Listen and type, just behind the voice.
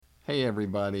Hey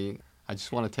everybody, I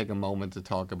just want to take a moment to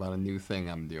talk about a new thing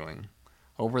I'm doing.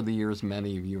 Over the years,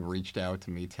 many of you have reached out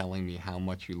to me telling me how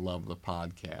much you love the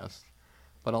podcast,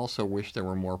 but also wish there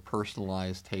were more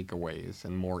personalized takeaways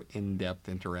and more in-depth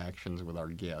interactions with our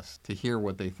guests to hear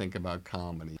what they think about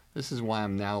comedy. This is why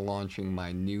I'm now launching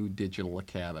my new digital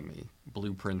academy,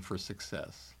 Blueprint for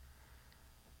Success.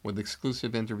 With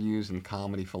exclusive interviews and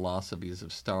comedy philosophies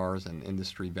of stars and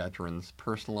industry veterans,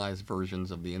 personalized versions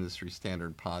of the industry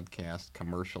standard podcast,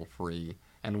 commercial-free,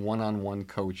 and one-on-one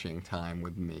coaching time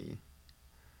with me.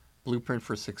 Blueprint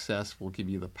for Success will give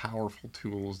you the powerful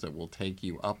tools that will take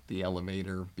you up the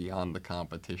elevator beyond the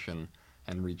competition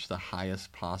and reach the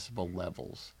highest possible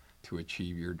levels to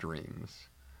achieve your dreams.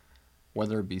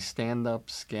 Whether it be stand-up,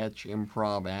 sketch,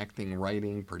 improv, acting,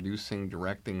 writing, producing,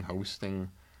 directing,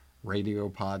 hosting, radio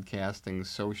podcasting,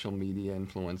 social media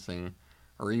influencing,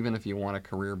 or even if you want a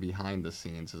career behind the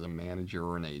scenes as a manager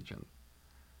or an agent.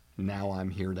 Now I'm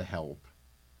here to help,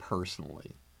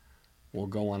 personally. We'll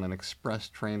go on an express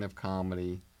train of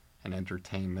comedy and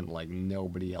entertainment like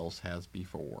nobody else has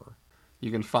before.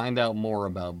 You can find out more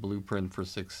about Blueprint for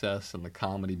Success and the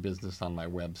comedy business on my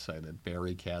website at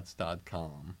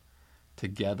barrykatz.com.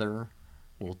 Together,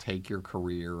 we'll take your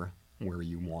career where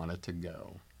you want it to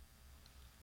go.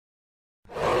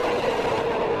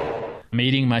 I'm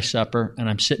eating my supper, and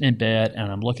I'm sitting in bed, and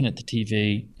I'm looking at the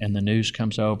TV, and the news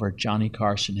comes over, Johnny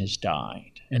Carson has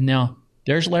died. And now,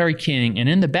 there's Larry King, and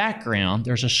in the background,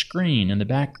 there's a screen in the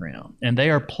background, and they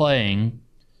are playing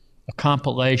a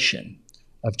compilation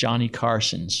of Johnny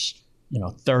Carson's,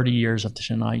 30 years of The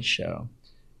Tonight Show.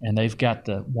 And they've got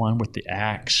the one with the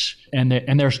axe. And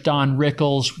there's Don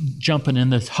Rickles jumping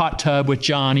in the hot tub with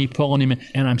Johnny, pulling him in.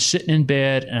 And I'm sitting in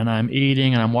bed, and I'm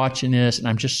eating, and I'm watching this, and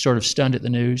I'm just sort of stunned at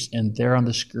the news. And there on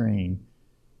the screen,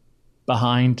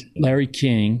 behind Larry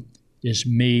King, is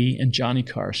me and Johnny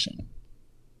Carson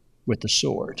with the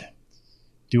sword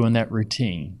doing that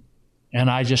routine. And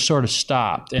I just sort of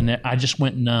stopped, and I just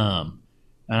went numb.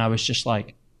 And I was just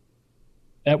like,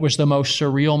 that was the most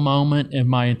surreal moment in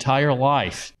my entire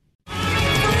life.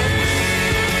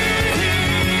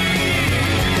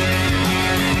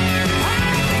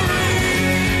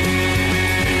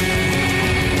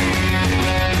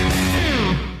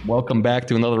 Welcome back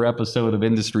to another episode of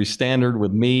Industry Standard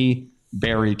with me,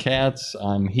 Barry Katz.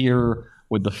 I'm here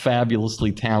with the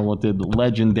fabulously talented,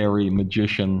 legendary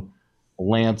magician,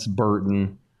 Lance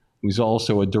Burton, who's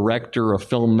also a director, a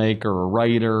filmmaker, a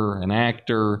writer, an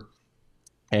actor.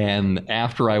 And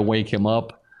after I wake him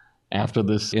up, after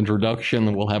this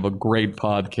introduction, we'll have a great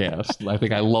podcast. I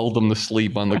think I lulled him to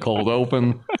sleep on the cold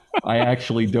open. I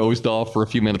actually dozed off for a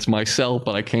few minutes myself,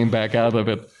 but I came back out of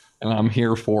it, and I'm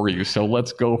here for you. So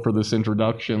let's go for this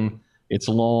introduction. It's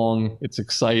long, it's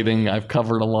exciting. I've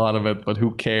covered a lot of it, but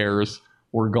who cares?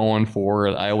 We're going for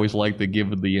it. I always like to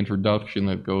give the introduction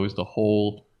that goes the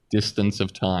whole distance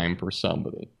of time for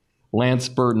somebody. Lance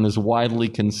Burton is widely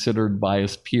considered by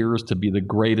his peers to be the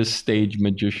greatest stage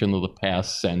magician of the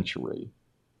past century.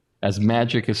 As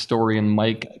magic historian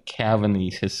Mike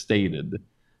Cavaney has stated,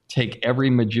 take every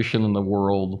magician in the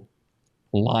world,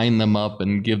 line them up,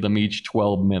 and give them each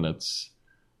 12 minutes.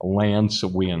 Lance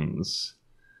wins.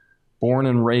 Born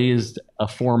and raised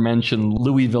aforementioned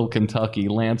Louisville, Kentucky,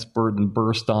 Lance Burton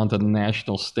burst onto the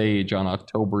national stage on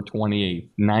October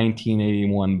 28,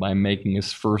 1981 by making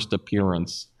his first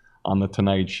appearance on The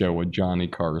Tonight Show with Johnny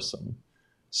Carson.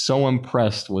 So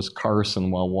impressed was Carson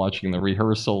while watching the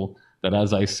rehearsal that,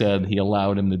 as I said, he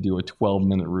allowed him to do a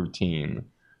 12-minute routine.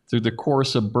 Through the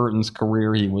course of Burton's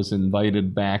career, he was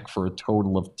invited back for a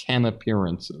total of 10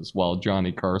 appearances while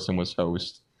Johnny Carson was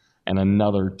host, and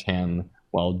another 10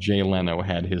 while Jay Leno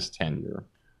had his tenure.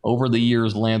 Over the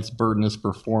years, Lance Burton has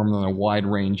performed on a wide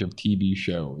range of TV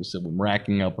shows,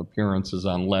 racking up appearances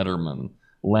on Letterman,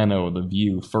 Leno, The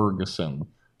View, Ferguson,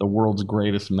 The World's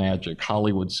Greatest Magic,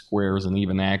 Hollywood Squares, and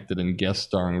even acted in guest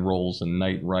starring roles in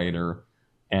Knight Rider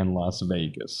and Las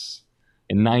Vegas.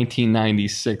 In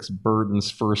 1996, Burton's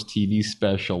first TV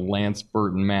special, Lance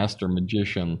Burton Master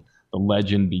Magician, The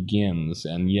Legend Begins,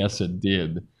 and yes, it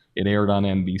did. It aired on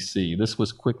NBC. This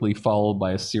was quickly followed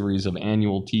by a series of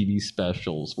annual TV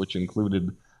specials, which included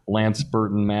Lance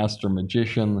Burton Master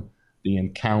Magician, The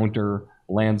Encounter,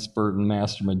 Lance Burton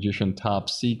Master Magician Top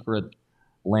Secret,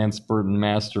 Lance Burton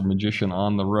Master Magician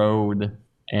on the Road,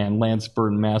 and Lance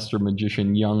Burton Master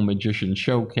Magician Young Magician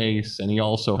Showcase. And he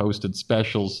also hosted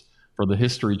specials for the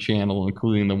History Channel,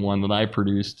 including the one that I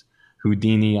produced,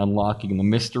 Houdini Unlocking the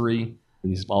Mystery.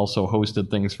 He's also hosted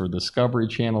things for Discovery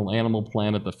Channel, Animal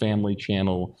Planet, The Family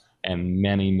Channel, and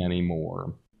many, many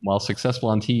more. While successful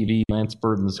on TV, Lance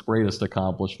Burton's greatest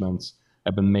accomplishments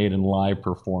have been made in live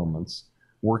performance.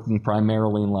 Working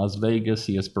primarily in Las Vegas,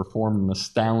 he has performed an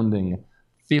astounding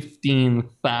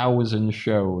 15,000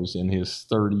 shows in his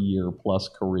 30-year-plus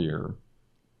career.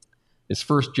 His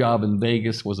first job in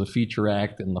Vegas was a feature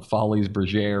act in the Folies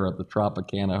Bergère at the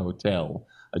Tropicana Hotel,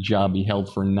 a job he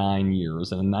held for 9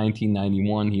 years. And in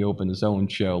 1991, he opened his own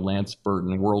show, Lance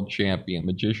Burton, World Champion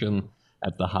Magician,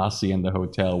 at the Hacienda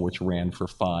Hotel, which ran for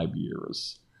 5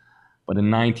 years. But in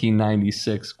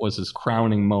 1996 was his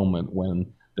crowning moment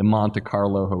when the Monte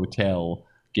Carlo Hotel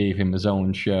gave him his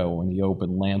own show, and he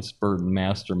opened Lance Burton,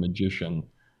 Master Magician,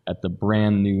 at the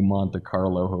brand new Monte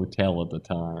Carlo Hotel at the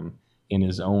time, in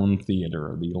his own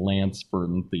theater, the Lance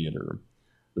Burton Theater.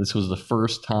 This was the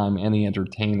first time any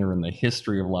entertainer in the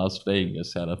history of Las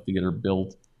Vegas had a theater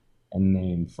built and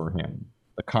named for him.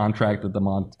 The contract at the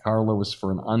Monte Carlo was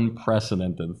for an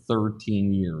unprecedented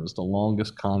 13 years, the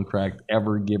longest contract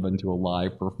ever given to a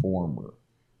live performer,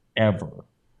 ever.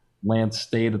 Lance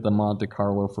stayed at the Monte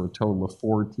Carlo for a total of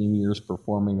 14 years,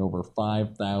 performing over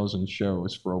 5,000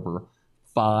 shows for over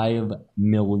 5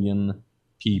 million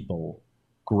people,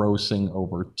 grossing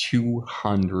over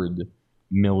 $200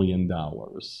 million.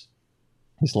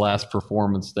 His last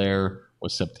performance there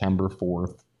was September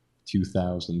 4th,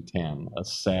 2010, a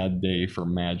sad day for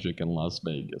magic in Las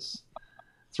Vegas.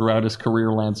 Throughout his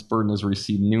career, Lance Burton has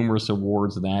received numerous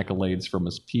awards and accolades from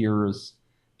his peers.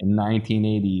 In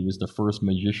 1980, he was the first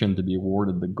magician to be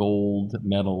awarded the gold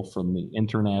medal from the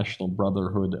International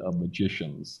Brotherhood of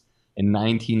Magicians. In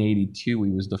 1982,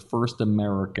 he was the first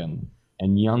American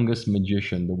and youngest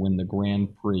magician to win the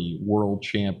Grand Prix World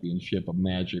Championship of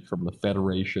Magic from the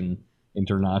Fédération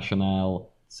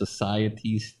Internationale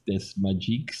Sociétés des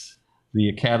Magiques. The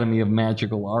Academy of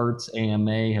Magical Arts,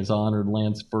 AMA, has honored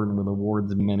Lance Burton with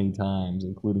awards many times,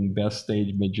 including Best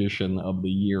Stage Magician of the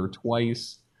Year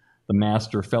twice, the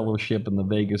Master Fellowship in the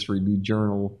Vegas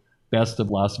Review-Journal, Best of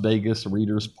Las Vegas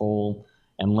Readers Poll,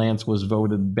 and Lance was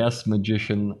voted Best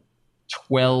Magician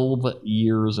 12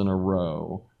 years in a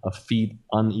row, a feat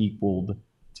unequaled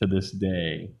to this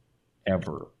day,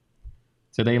 ever.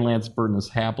 Today, Lance Burton is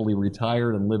happily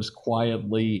retired and lives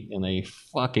quietly in a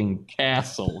fucking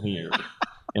castle here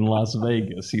in Las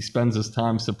Vegas. He spends his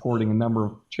time supporting a number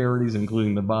of charities,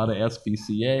 including Nevada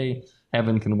SPCA,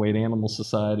 Heaven Can Wait Animal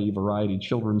Society, Variety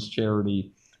Children's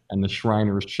Charity, and the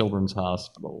Shriners Children's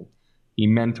Hospital. He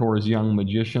mentors young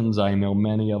magicians. I know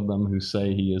many of them who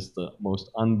say he is the most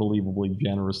unbelievably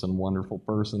generous and wonderful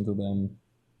person to them.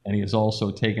 And he has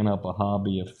also taken up a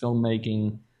hobby of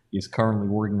filmmaking. He is currently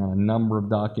working on a number of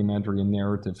documentary and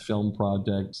narrative film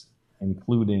projects,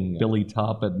 including Billy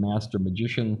Toppet, Master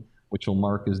Magician, which will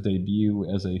mark his debut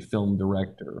as a film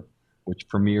director, which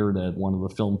premiered at one of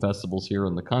the film festivals here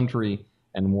in the country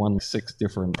and won 6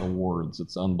 different awards.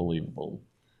 It's unbelievable.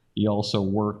 He also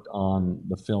worked on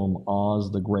the film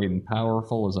Oz the Great and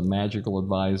Powerful as a magical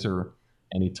advisor,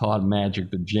 and he taught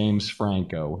magic to James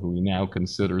Franco, who he now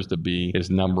considers to be his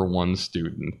 #1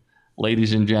 student.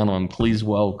 Ladies and gentlemen, please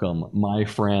welcome my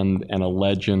friend and a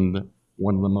legend,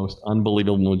 one of the most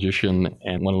unbelievable magician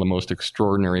and one of the most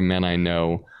extraordinary men I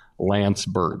know, Lance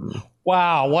Burton.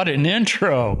 Wow, what an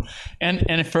intro.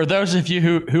 And for those of you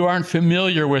who aren't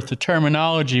familiar with the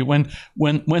terminology, when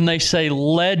they say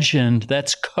legend,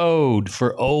 that's code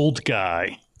for old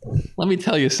guy. Let me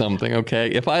tell you something, okay?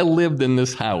 If I lived in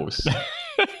this house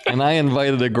and I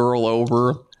invited a girl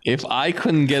over, if I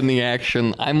couldn't get in the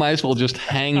action, I might as well just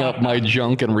hang up my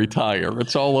junk and retire.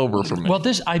 It's all over for me. Well,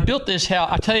 I built this house.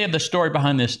 I'll tell you the story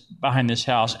behind this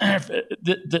house.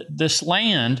 This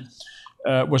land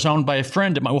was owned by a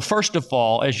friend of mine. Well, first of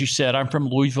all, as you said, I'm from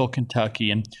Louisville, Kentucky,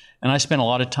 and I spent a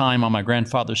lot of time on my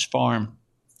grandfather's farm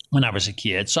when I was a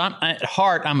kid. So at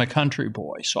heart, I'm a country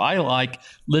boy. So I like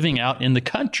living out in the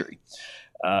country,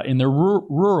 in the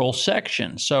rural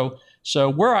section. So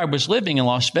where I was living in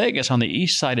Las Vegas on the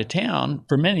east side of town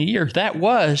for many years, that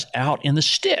was out in the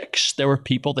sticks. There were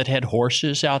people that had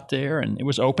horses out there, and it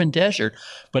was open desert.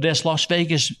 But as Las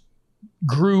Vegas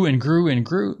grew and grew and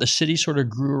grew, the city sort of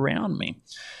grew around me.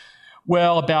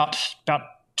 Well, about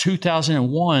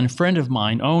 2001, a friend of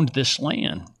mine owned this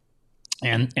land,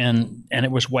 and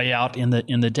it was way out in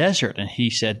the desert. And he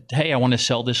said, "Hey, I want to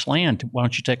sell this land. Why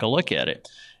don't you take a look at it?"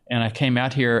 And I came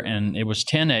out here, and it was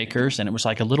 10 acres, and it was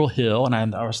like a little hill. And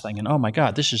I was thinking, oh, my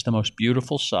God, this is the most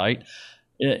beautiful site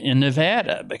in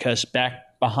Nevada, because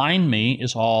back behind me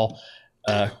is all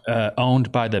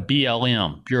owned by the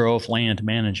BLM, Bureau of Land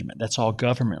Management. That's all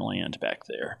government land back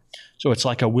there. So it's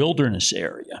like a wilderness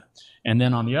area. And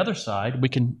then on the other side, we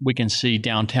can see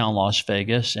downtown Las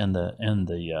Vegas and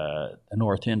the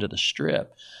north end of the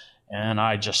Strip. And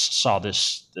I just saw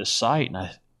this site, and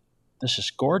this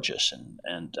is gorgeous,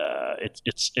 and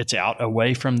it's out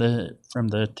away from the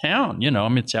town. I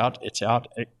mean, it's out.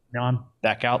 Now I'm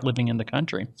back out living in the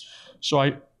country. So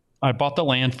I bought the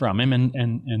land from him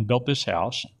and built this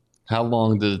house. How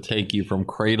long did it take you from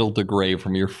cradle to grave,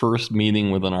 from your first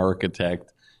meeting with an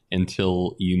architect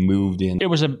until you moved in? It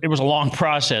was a long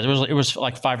process. It was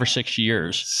like 5 or 6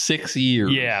 years. 6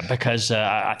 years. Yeah, because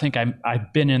I think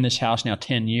I've been in this house now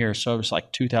 10 years, so it was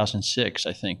like 2006,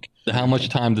 I think. How much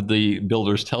time did the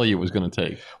builders tell you it was going to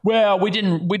take? Well, we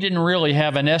didn't really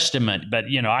have an estimate, but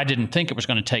I didn't think it was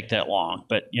going to take that long.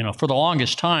 But for the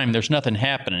longest time, there's nothing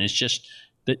happening. It's just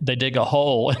they dig a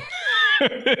hole.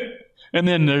 And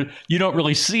then you don't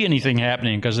really see anything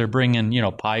happening because they're bringing,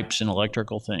 pipes and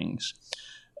electrical things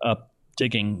up,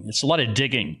 digging. It's a lot of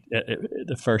digging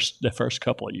the first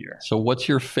couple of years. So what's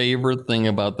your favorite thing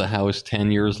about the house 10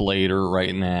 years later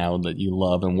right now that you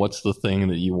love? And what's the thing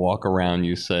that you walk around,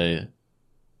 you say,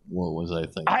 what was I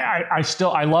thinking?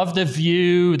 I love the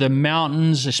view, the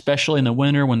mountains, especially in the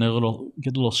winter when they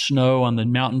get a little snow on the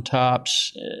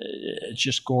mountaintops. It's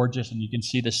just gorgeous, and you can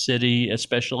see the city,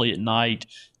 especially at night.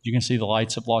 You can see the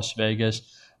lights of Las Vegas.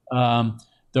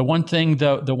 The one thing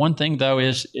though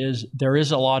is there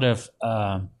is a lot of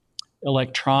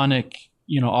electronic,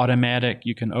 automatic.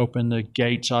 You can open the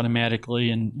gates automatically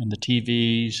and the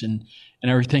TVs and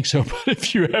everything. So, but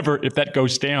if that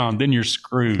goes down, then you're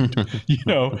screwed.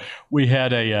 We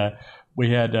had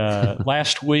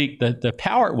last week the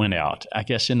power went out, I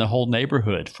guess, in the whole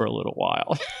neighborhood for a little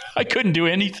while. I couldn't do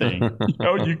anything.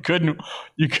 You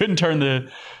couldn't turn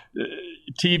the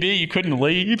TV. You couldn't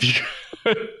leave.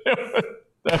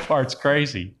 That part's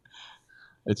crazy.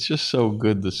 It's just so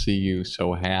good to see you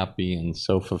so happy and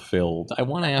so fulfilled. I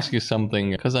want to ask you something,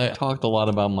 because I talked a lot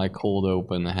about my cold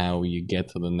open, how you get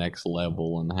to the next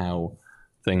level and how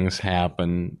things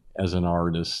happen as an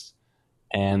artist.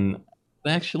 And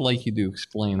I'd actually like you to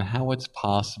explain how it's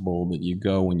possible that you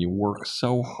go and you work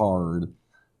so hard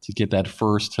to get that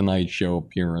first Tonight Show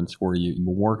appearance where you've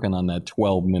been working on that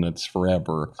 12 minutes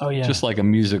forever. Oh, yeah. Just like a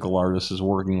musical artist is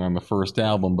working on the first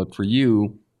album. But for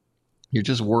you, you're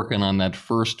just working on that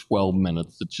first 12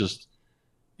 minutes that just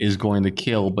is going to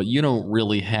kill, but you don't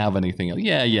really have anything else.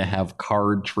 Yeah, you have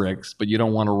card tricks, but you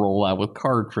don't want to roll out with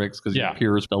card tricks because your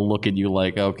peers, they'll look at you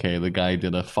like, okay, the guy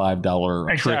did a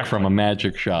 $5 trick from a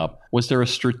magic shop. Was there a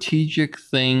strategic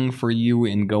thing for you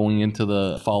in going into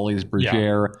the Folies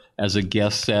Bergère as a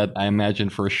guest set? I imagine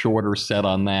for a shorter set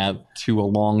on that to a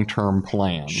long-term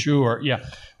plan. Sure, yeah.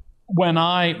 When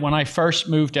I first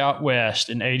moved out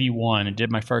west in '81 and did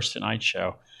my first Tonight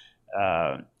Show,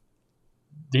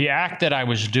 the act that I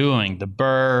was doing, the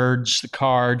birds, the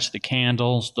cards, the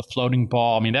candles, the floating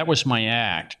ball, I mean, that was my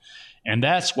act. And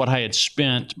that's what I had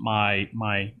spent my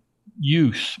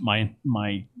youth, my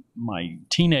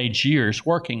teenage years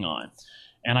working on.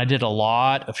 And I did a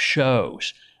lot of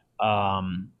shows.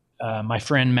 My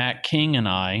friend Matt King and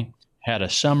I had a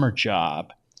summer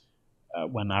job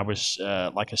when I was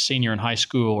like a senior in high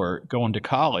school or going to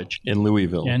college. In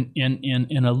Louisville. And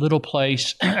in a little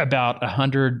place about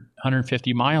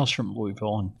 150 miles from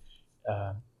Louisville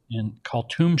and called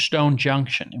Tombstone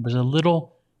Junction. It was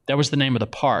that was the name of the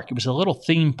park. It was a little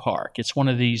theme park. It's one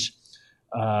of these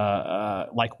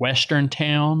like Western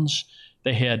towns.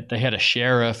 They had a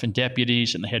sheriff and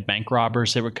deputies, and they had bank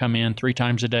robbers that would come in 3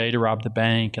 times a day to rob the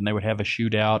bank, and they would have a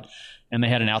shootout. And they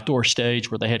had an outdoor stage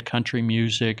where they had country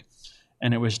music.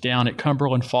 And it was down at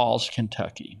Cumberland Falls,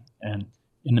 Kentucky, and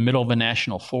in the middle of a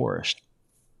national forest.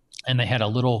 And they had a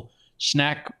little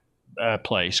snack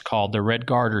place called the Red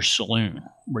Garter Saloon,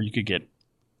 where you could get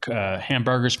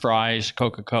hamburgers, fries,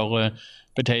 Coca-Cola,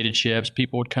 potato chips.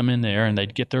 People would come in there, and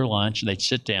they'd get their lunch, and they'd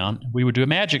sit down, and we would do a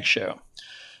magic show.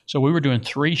 So we were doing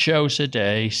 3 shows a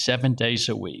day, 7 days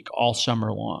a week, all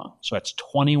summer long. So that's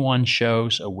 21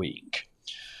 shows a week.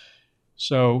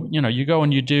 So, you go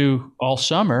and you do all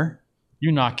summer,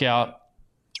 you knock out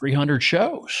 300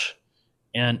 shows.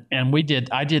 And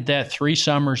I did that 3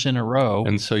 summers in a row.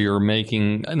 And so you're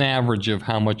making an average of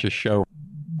how much a show?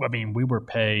 I mean, we were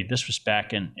paid, this was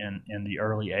back in the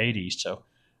early 80s. So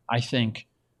I think,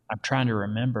 I'm trying to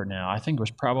remember now, I think it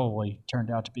was probably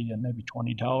turned out to be maybe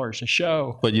 $20 a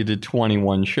show. But you did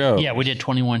 21 shows. Yeah, we did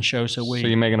 21 shows a week. So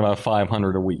you're making about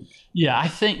 $500 a week. Yeah,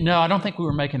 I don't think we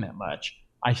were making that much.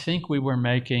 I think we got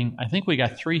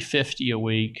 $350 a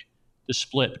week to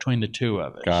split between the 2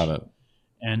 of us. Got it.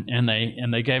 And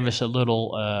they gave us a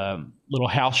little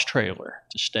house trailer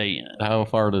to stay in. How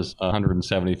far does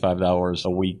 $175 a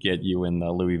week get you in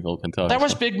Louisville, Kentucky? That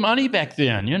was big money back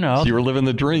then, So you were living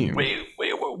the dream.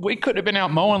 We could have been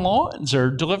out mowing lawns or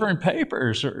delivering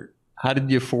papers or. How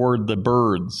did you afford the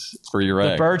birds for your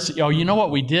The act? birds. Oh, you know what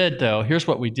we did though? Here's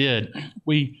what we did.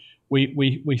 We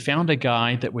found a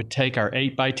guy that would take our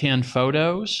 8x10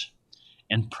 photos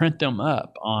and print them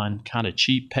up on kind of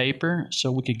cheap paper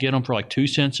so we could get them for like 2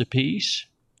 cents a piece.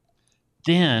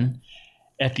 Then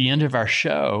at the end of our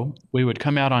show, we would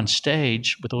come out on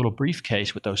stage with a little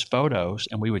briefcase with those photos,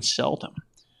 and we would sell them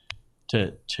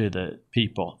to the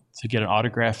people to get an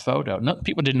autographed photo.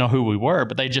 People didn't know who we were,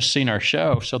 but they just seen our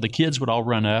show. So the kids would all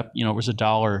run up. It was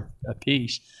 $1 a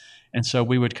piece. And so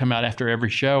we would come out after every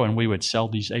show, and we would sell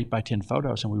these 8x10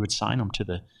 photos, and we would sign them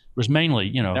it was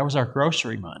mainly, that was our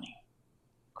grocery money.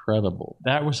 Incredible.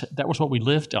 That was what we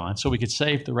lived on, so we could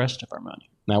save the rest of our money.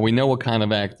 Now, we know what kind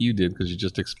of act you did because you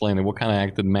just explained it. What kind of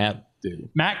act did Matt do?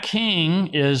 Matt King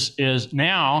is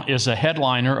a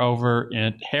headliner over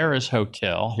at Harrah's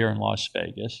Hotel here in Las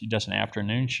Vegas. He does an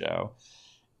afternoon show,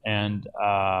 and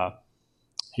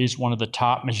he's one of the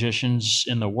top magicians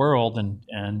in the world, and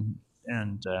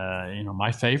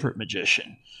my favorite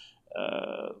magician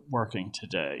working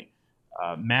today.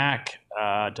 Mac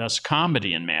does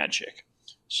comedy and magic.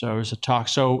 So it was a talk.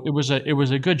 So it was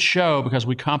a good show because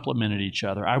we complemented each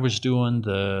other. I was doing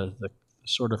the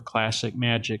sort of classic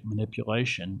magic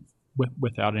manipulation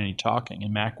without any talking,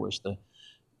 and Mac was the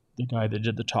guy that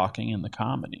did the talking and the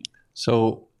comedy.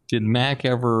 So did Mac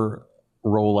ever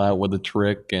roll out with a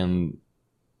trick and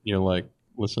you're like,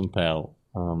 listen, pal,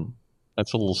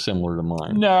 that's a little similar to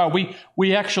mine? No,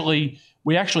 we actually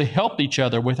helped each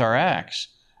other with our acts,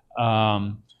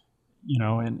 and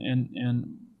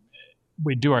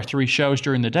we'd do our 3 shows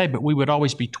during the day, but we would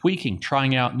always be tweaking,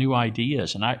 trying out new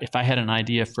ideas. And if I had an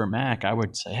idea for Mac, I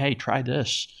would say, hey, try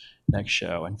this next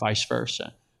show, and vice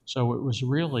versa. So it was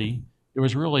really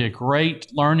a great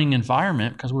learning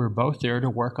environment because we were both there to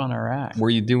work on our act.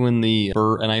 Were you doing the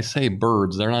bird? And I say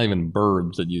birds, they're not even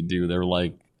birds that you do. They're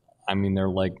like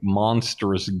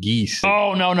monstrous geese.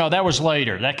 Oh, no, that was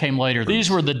later. That came later. These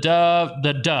were the doves.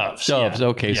 Doves, yeah.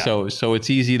 Okay, yeah. So it's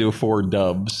easy to afford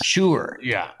doves. Sure,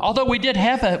 yeah. Although we did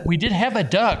have a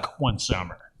duck one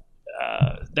summer.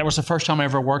 That was the first time I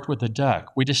ever worked with a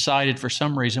duck. We decided for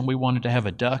some reason we wanted to have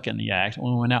a duck in the act, and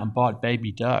we went out and bought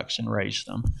baby ducks and raised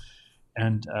them.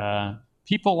 And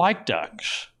people like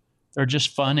ducks. They're just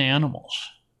fun animals.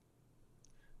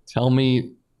 Tell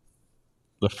me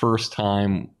the first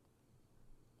time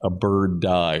a bird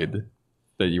died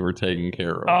that you were taking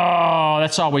care of. Oh,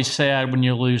 that's always sad when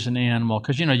you lose an animal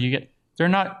because they're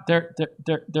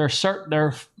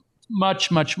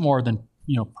much more than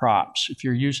props. If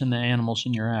you're using the animals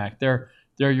in your act, they're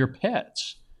your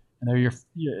pets, and they're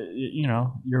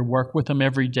your work with them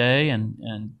every day,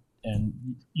 and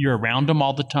you're around them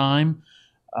all the time.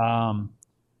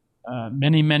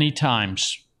 Many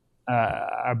times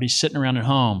I'd be sitting around at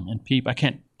home and I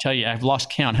can't tell you, I've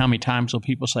lost count how many times will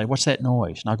people say, what's that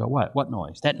noise? And I'll go, what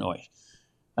noise? That noise.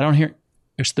 I don't hear,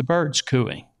 it's the birds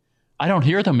cooing. I don't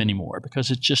hear them anymore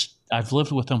because I've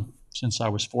lived with them since I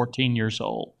was 14 years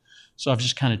old. So I've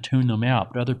just kind of tuned them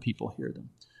out, but other people hear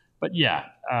them. But yeah,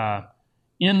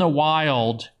 in the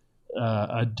wild,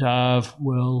 a dove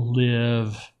will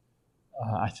live,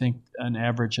 I think, an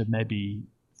average of maybe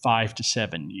 5 to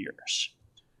 7 years.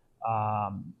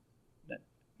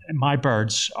 And my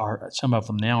birds some of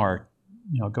them now are,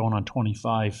 going on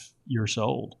 25 years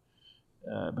old,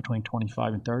 between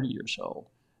 25 and 30 years old.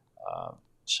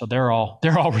 So they're all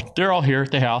here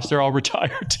at the house. They're all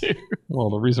retired too.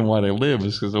 Well, the reason why they live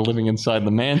is because they're living inside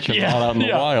the mansion, not out in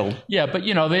the wild. Yeah, but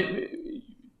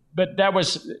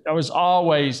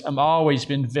I'm always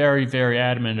been very, very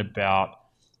adamant about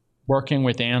working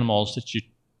with animals that you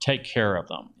take care of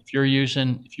them.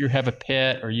 If you have a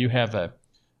pet or you have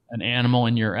an animal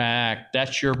in your act,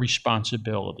 that's your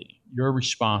responsibility. You're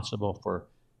responsible for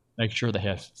make sure they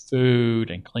have food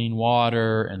and clean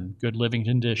water and good living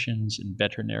conditions and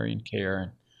veterinarian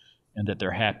care and that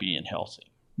they're happy and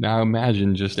healthy. Now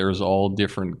imagine there's all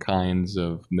different kinds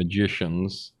of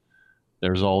magicians.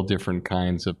 There's all different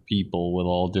kinds of people with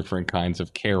all different kinds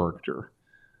of character.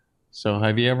 So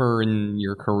have you ever in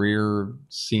your career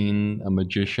seen a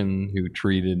magician who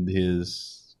treated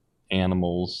his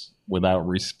animals without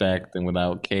respect and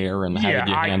without care, and how did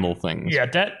you handle things? Yeah,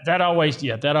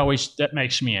 that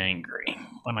makes me angry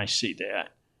when I see that.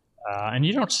 And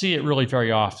you don't see it really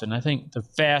very often. I think the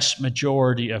vast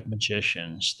majority of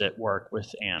magicians that work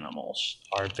with animals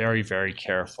are very, very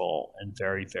careful and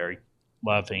very, very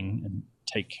loving and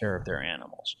take care of their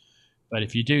animals. But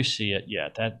if you do see it,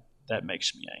 that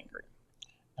makes me angry.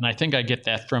 And I think I get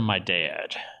that from my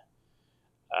dad.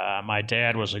 My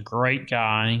dad was a great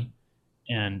guy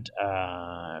and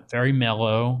very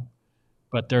mellow,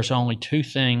 but there's only 2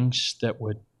 things that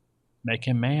would make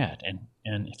him mad.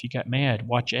 And if he got mad,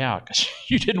 watch out, because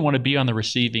you didn't want to be on the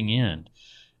receiving end.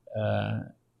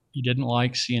 He didn't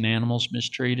like seeing animals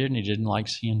mistreated, and he didn't like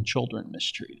seeing children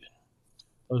mistreated.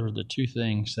 Those were the two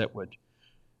things that would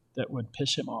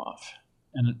piss him off.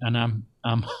 And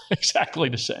I'm exactly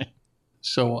the same.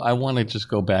 So I want to just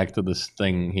go back to this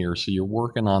thing here. So you're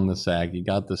working on this act. You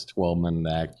got this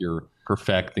 12-minute act. You're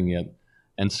perfecting it.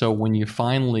 And so when you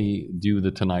finally do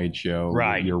the Tonight Show,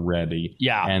 right, you're ready.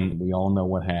 Yeah. And we all know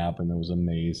what happened. It was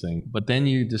amazing. But then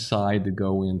you decide to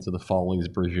go into the Folies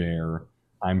Bergère.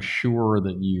 I'm sure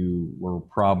that you were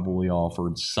probably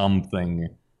offered something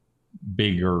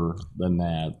bigger than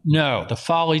that. No, the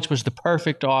Follies was the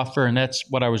perfect offer, and that's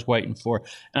what I was waiting for.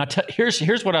 And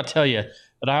here's what I'll tell you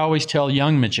that I always tell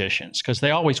young magicians, because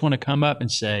they always want to come up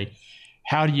and say,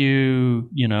 how do you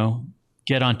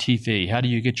get on TV? How do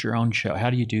you get your own show? How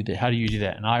do you do that? How do you do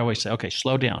that? And I always say, okay,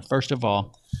 slow down. First of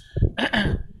all,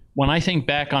 when I think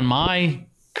back on my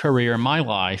career, my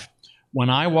life, when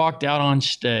I walked out on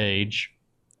stage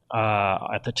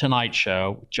at the Tonight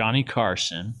Show with Johnny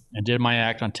Carson and did my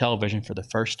act on television for the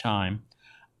first time,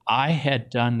 I had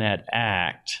done that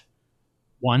act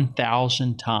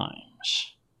 1,000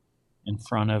 times in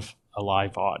front of a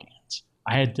live audience.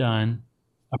 I had done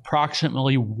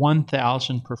approximately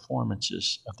 1,000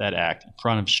 performances of that act in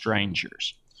front of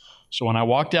strangers. So when I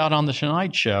walked out on the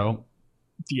Tonight Show,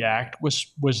 the act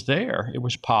was there. It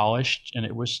was polished, and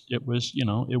it was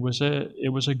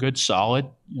a good, solid,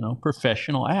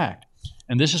 professional act.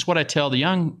 And this is what I tell the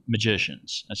young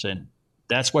magicians. I said,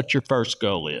 that's what your first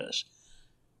goal is.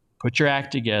 Put your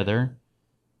act together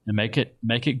and make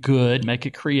it good, make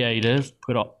it creative,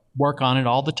 work on it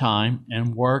all the time,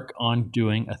 and work on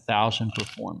doing 1,000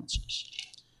 performances.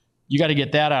 You got to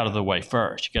get that out of the way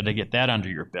first. You got to get that under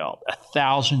your belt.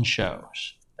 1,000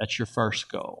 shows. That's your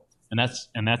first goal. And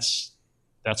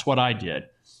that's what I did.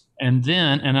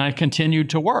 And I continued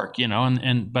to work,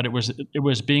 but it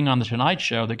was being on the Tonight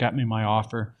Show that got me my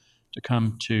offer to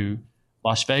come to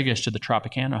Las Vegas to the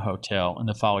Tropicana Hotel in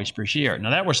the Folies Bergère.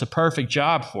 Now that was the perfect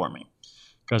job for me,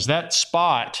 because that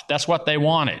spot, that's what they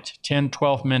wanted, 10,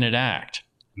 12-minute act.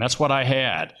 And that's what I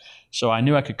had. So I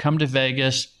knew I could come to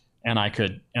Vegas and I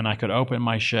could open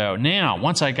my show. Now,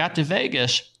 once I got to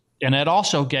Vegas, and it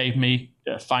also gave me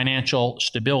financial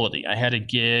stability. I had a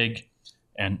gig,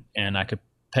 and I could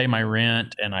pay my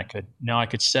rent, and I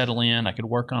could settle in. I could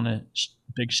work on a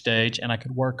big stage, and I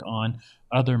could work on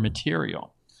other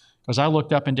material. Because I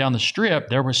looked up and down the strip,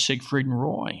 there was Siegfried and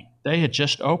Roy. They had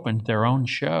just opened their own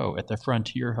show at the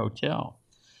Frontier Hotel,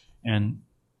 and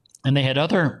they had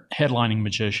other headlining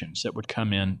magicians that would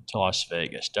come in to Las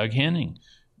Vegas. Doug Henning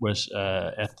was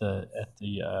at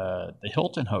the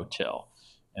Hilton Hotel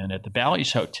and at the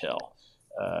Bally's Hotel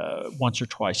once or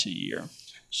twice a year.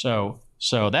 So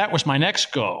that was my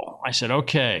next goal. I said,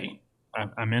 okay,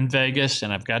 I'm in Vegas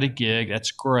and I've got a gig.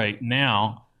 That's great.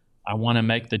 Now I want to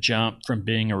make the jump from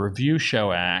being a review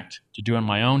show act to doing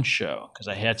my own show, because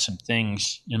I had some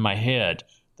things in my head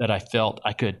that I felt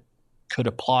I could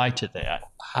apply to that.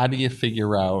 How do you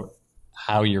figure out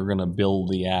how you're going to build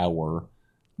the hour?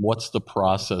 What's the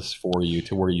process for you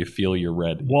to where you feel you're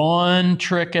ready? One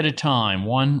trick at a time,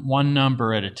 one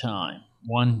number at a time,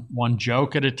 one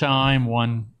joke at a time,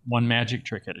 one magic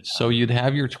trick at a time. So you'd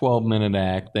have your 12-minute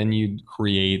act, then you'd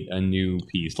create a new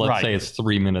piece. Let's say it's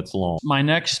 3 minutes long. My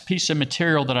next piece of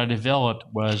material that I developed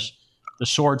was the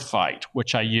sword fight,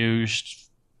 which I used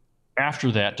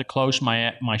after that to close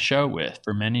my show with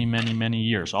for many, many, many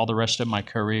years, all the rest of my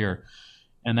career.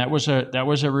 And that was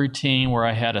a routine where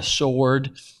I had a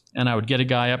sword, and I would get a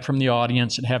guy up from the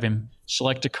audience and have him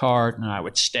select a card, and I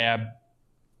would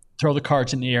throw the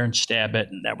cards in the air and stab it,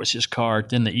 and that was his card.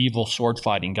 Then the evil sword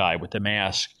fighting guy with the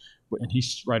mask, and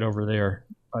he's right over there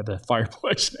by the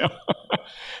fireplace now.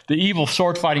 The evil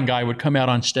sword fighting guy would come out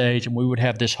on stage, and we would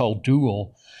have this whole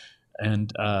duel,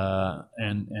 and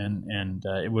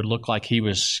it would look like he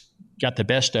got the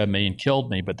best of me and killed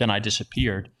me, but then I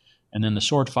disappeared. And then the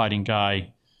sword fighting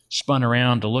guy spun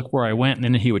around to look where I went, and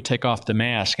then he would take off the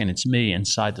mask, and it's me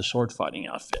inside the sword fighting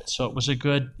outfit. So it was a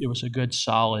good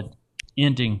solid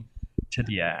ending to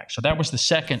the act. So that was the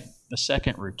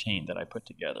second routine that I put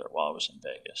together while I was in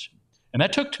Vegas. And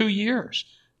that took 2 years.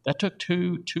 That took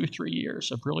 2 or 3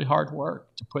 years of really hard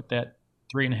work to put that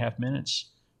 3.5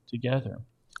 minutes together.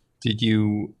 Did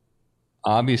you,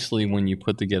 obviously when you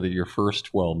put together your first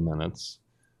 12 minutes,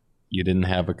 you didn't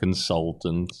have a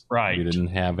consultant. Right. You didn't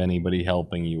have anybody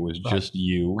helping you. It was just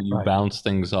you. You bounced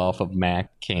things off of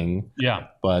Mac King. Yeah.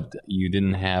 But you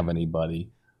didn't have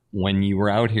anybody. When you were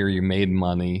out here, you made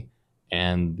money,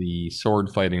 and the sword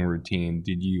fighting routine,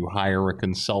 did you hire a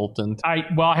consultant? I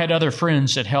had other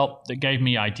friends that helped, that gave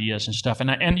me ideas and stuff.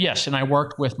 And I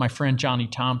worked with my friend Johnny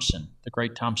Thompson, the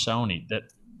great Thompsoni, that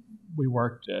we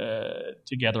worked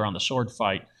together on the sword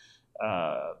fight.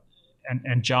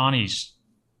 And Johnny's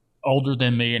older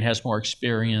than me and has more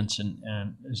experience and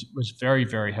was very,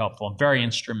 very helpful and very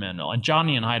instrumental. And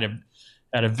Johnny and I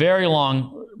had a very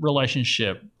long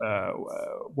relationship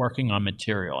working on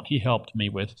material. And he helped me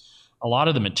with a lot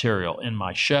of the material in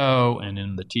my show and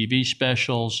in the TV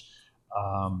specials.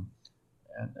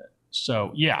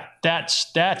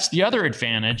 That's the other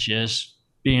advantage is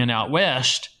being out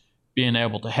west, being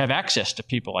able to have access to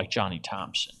people like Johnny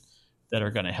Thompson that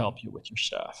are going to help you with your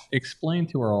stuff. Explain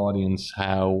to our audience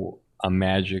how a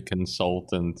magic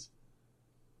consultant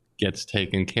gets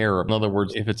taken care of. In other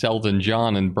words, if it's Elton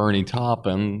John and Bernie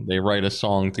Taupin, they write a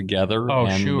song together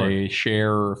they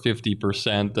share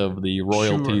 50% of the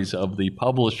royalties of the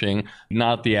publishing,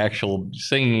 not the actual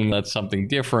singing. That's something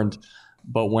different.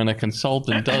 But when a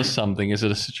consultant does something, is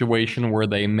it a situation where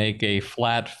they make a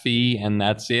flat fee and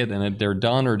that's it and they're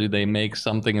done, or do they make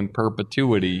something in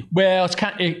perpetuity? Well,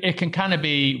 it can kind of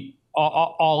be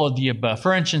all of the above.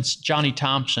 For instance, Johnny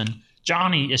Thompson.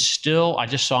 Johnny is still. I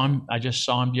just saw him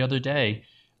the other day.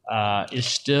 Is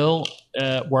still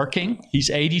working. He's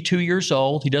 82 years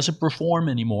old. He doesn't perform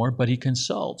anymore, but he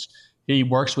consults. He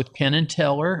works with Penn and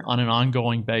Teller on an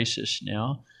ongoing basis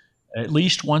now. At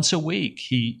least once a week,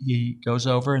 he goes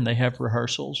over and they have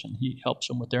rehearsals, and he helps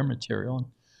them with their material.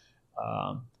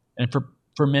 And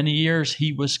for many years,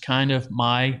 he was kind of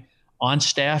my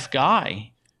on-staff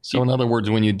guy. So in other words,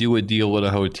 when you do a deal with a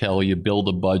hotel, you build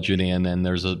a budget in, and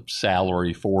there's a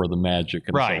salary for the magic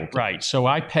consultant. Right. So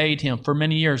I paid him for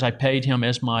many years. I paid him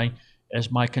as my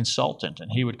consultant,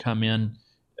 and he would come in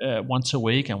once a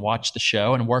week and watch the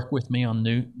show and work with me on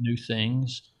new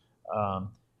things.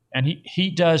 And he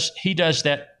does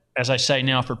that, as I say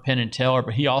now, for Penn and Teller,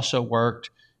 but he also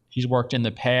he's worked in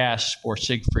the past for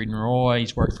Siegfried and Roy.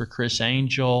 He's worked for Chris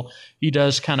Angel. He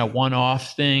does kind of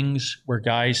one-off things where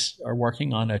guys are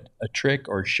working on a trick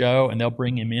or a show, and they'll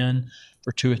bring him in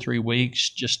for 2 or 3 weeks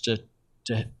just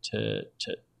to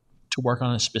work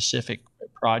on a specific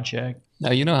project.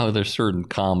 Now, you know how there's certain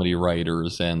comedy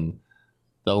writers, and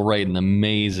they'll write an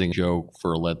amazing joke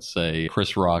for, let's say,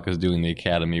 Chris Rock is doing the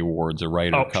Academy Awards. A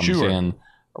writer comes in,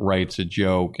 writes a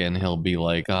joke, and he'll be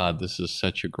like, God, this is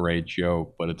such a great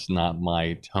joke, but it's not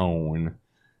my tone.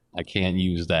 I can't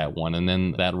use that one. And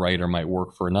then that writer might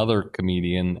work for another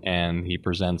comedian, and he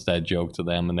presents that joke to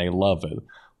them, and they love it.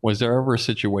 Was there ever a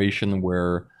situation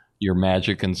where your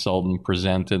magic consultant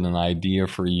presented an idea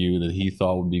for you that he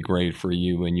thought would be great for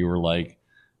you, and you were like,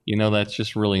 that's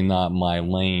just really not my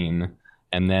lane?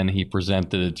 And then he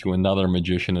presented it to another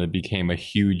magician, and it became a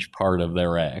huge part of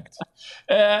their act.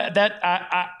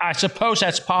 I suppose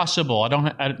that's possible.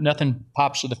 Nothing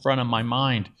pops to the front of my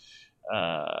mind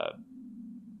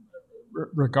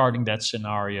regarding that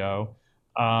scenario.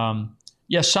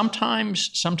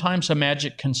 Sometimes a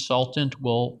magic consultant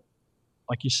will,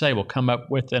 like you say, will come up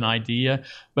with an idea.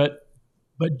 But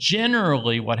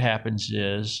generally, what happens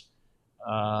is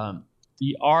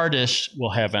the artist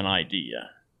will have an idea.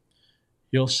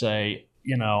 He'll say,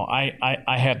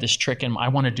 I have this trick and I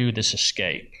want to do this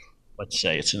escape. Let's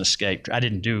say it's an escape. I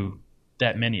didn't do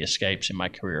that many escapes in my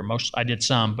career. I did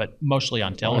some, but mostly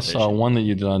on television. I saw one that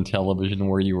you did on television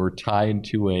where you were tied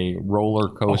to a roller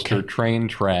coaster train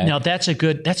track. Now that's a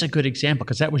good example,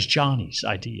 because that was Johnny's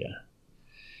idea.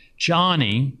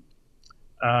 Johnny,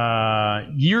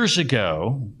 years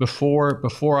ago,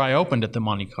 before I opened at the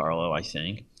Monte Carlo, I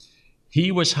think, he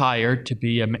was hired to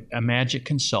be a magic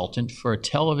consultant for a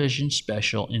television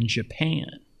special in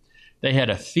Japan. They had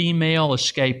a female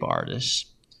escape artist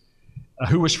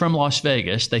who was from Las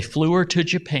Vegas. They flew her to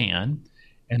Japan,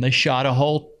 and they shot a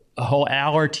whole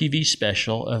hour TV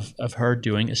special of her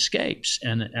doing escapes.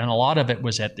 And a lot of it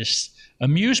was at this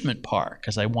amusement park,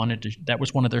 because that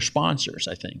was one of their sponsors,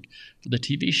 I think, for the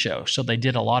TV show. So they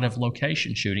did a lot of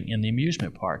location shooting in the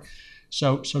amusement park.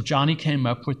 So Johnny came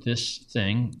up with this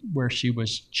thing where she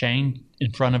was chained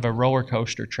in front of a roller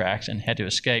coaster tracks and had to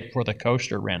escape before the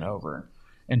coaster ran over.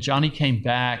 And Johnny came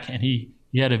back, and he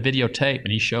had a videotape,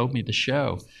 and he showed me the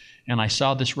show. And I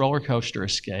saw this roller coaster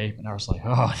escape, and I was like,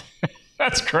 oh,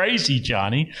 that's crazy,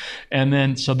 Johnny. And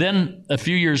then a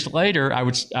few years later, I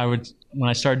would when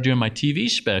I started doing my TV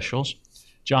specials,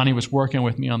 Johnny was working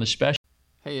with me on the special.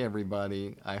 Hey,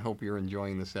 everybody. I hope you're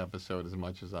enjoying this episode as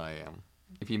much as I am.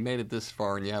 If you made it this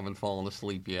far and you haven't fallen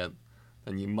asleep yet,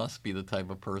 then you must be the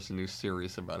type of person who's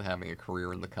serious about having a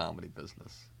career in the comedy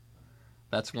business.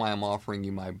 That's why I'm offering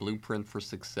you my Blueprint for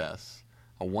Success,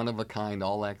 a one-of-a-kind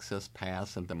all-access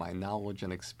pass into my knowledge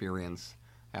and experience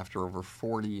after over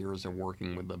 40 years of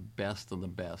working with the best of the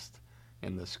best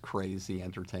in this crazy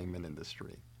entertainment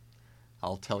industry.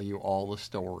 I'll tell you all the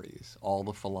stories, all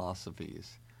the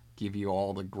philosophies, give you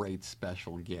all the great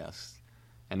special guests,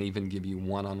 and even give you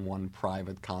one-on-one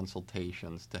private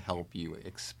consultations to help you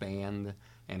expand,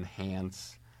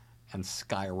 enhance, and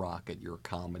skyrocket your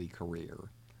comedy career.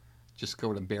 Just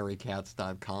go to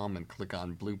barrykatz.com and click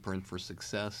on Blueprint for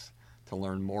Success to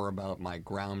learn more about my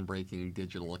groundbreaking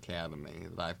digital academy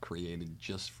that I've created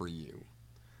just for you.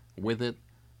 With it,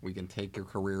 we can take your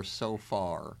career so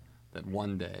far that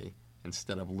one day,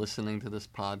 instead of listening to this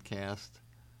podcast,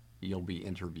 you'll be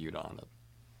interviewed on it.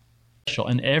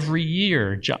 And every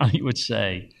year, Johnny would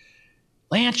say,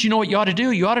 Lance, you know what you ought to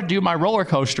do? You ought to do my roller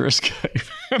coaster escape.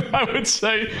 And I would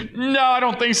say, no, I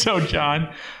don't think so,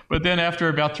 John. But then after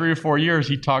about 3 or 4 years,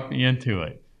 he talked me into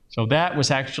it. So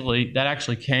that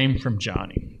actually came from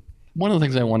Johnny. One of the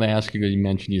things I want to ask you, you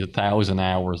mentioned you 1,000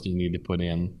 hours that you need to put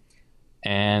in.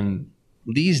 And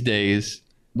these days,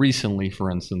 recently,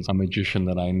 for instance, a magician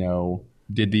that I know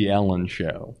did the Ellen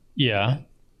show. Yeah.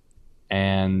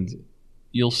 And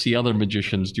you'll see other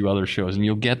magicians do other shows, and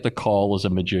you'll get the call as a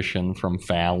magician from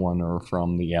Fallon or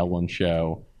from the Ellen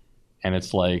show, and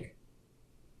it's like,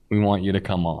 we want you to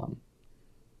come on.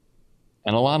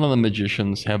 And a lot of the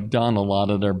magicians have done a lot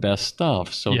of their best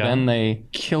stuff, so then they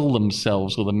kill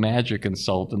themselves with a magic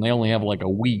insult, and they only have like a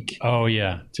week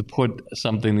to put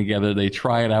something together. They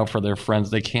try it out for their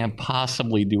friends. They can't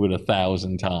possibly do it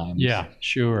 1,000 times. Yeah,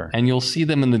 sure. And you'll see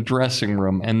them in the dressing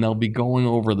room, and they'll be going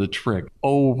over the trick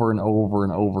over and over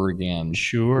and over again.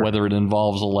 Sure. Whether it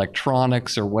involves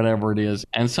electronics or whatever it is.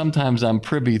 And sometimes I'm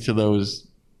privy to those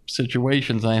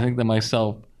situations, and I think to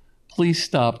myself, please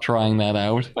stop trying that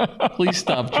out. Please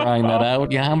stop trying that out.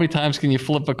 Yeah, how many times can you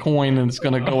flip a coin and it's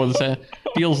going to go with the same?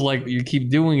 Feels like you keep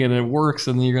doing it and it works,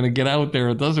 and then you're going to get out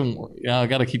there. It doesn't work. Yeah, I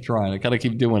got to keep trying. I got to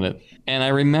keep doing it. And I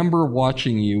remember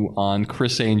watching you on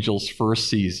Criss Angel's first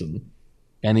season,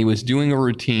 and he was doing a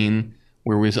routine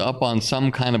where he was up on some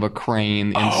kind of a crane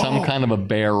in some kind of a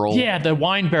barrel. Yeah, the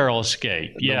wine barrel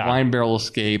escape. The wine barrel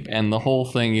escape. And the whole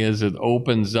thing is it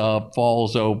opens up,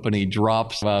 falls open. He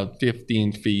drops about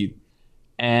 15 feet.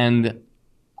 And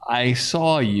I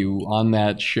saw you on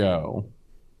that show,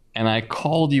 and I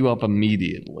called you up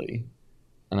immediately.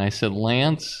 And I said,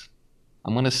 Lance,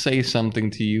 I'm going to say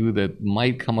something to you that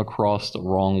might come across the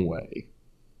wrong way.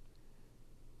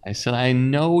 I said, I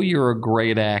know you're a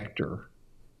great actor,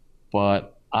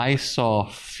 but I saw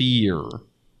fear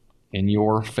in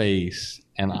your face,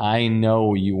 and I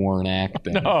know you weren't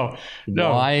acting. No.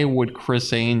 Why would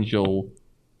Criss Angel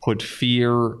put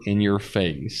fear in your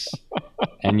face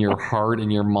and your heart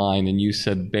and your mind? And you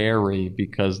said, Barry,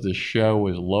 because the show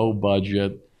is low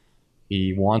budget,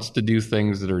 he wants to do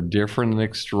things that are different and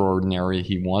extraordinary,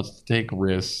 he wants to take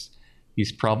risks,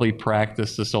 he's probably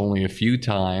practiced this only a few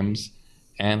times,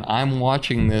 and I'm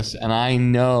watching this and I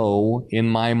know in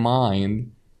my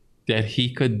mind that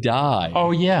he could die.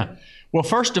 Oh yeah. Well,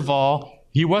 first of all,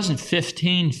 he wasn't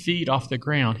 15 feet off the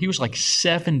ground. He was like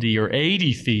 70 or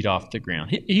 80 feet off the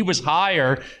ground. He was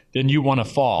higher than you want to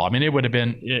fall. I mean, it would have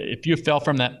been, if you fell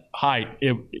from that height,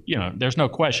 there's no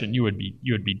question you would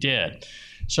be dead.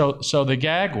 So the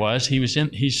gag was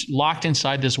he's locked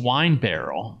inside this wine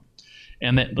barrel,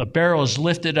 and the barrel is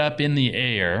lifted up in the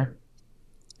air,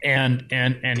 and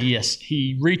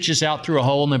he reaches out through a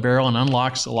hole in the barrel and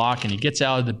unlocks the lock, and he gets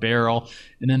out of the barrel,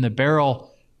 and then the barrel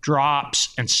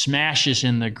drops and smashes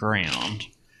in the ground.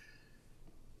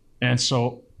 And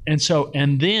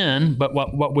then, but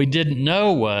what we didn't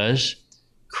know was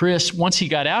Criss, once he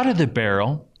got out of the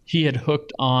barrel, he had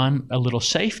hooked on a little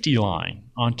safety line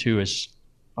onto his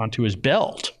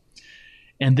belt.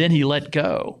 And then he let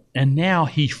go. And now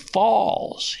he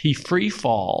free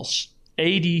falls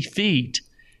 80 feet.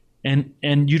 And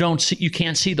you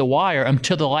can't see the wire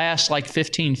until the last like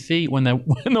 15 feet when the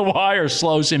wire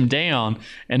slows him down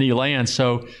and he lands.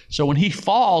 So when he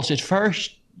falls, at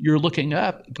first you're looking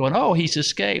up going, oh, he's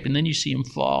escaped, and then you see him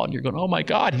fall and you're going, oh my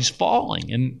God, he's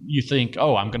falling, and you think,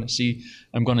 oh, I'm going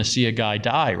to see a guy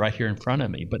die right here in front of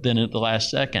me. But then at the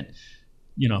last second,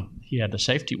 he had the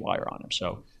safety wire on him.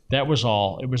 So it was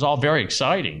all very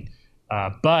exciting.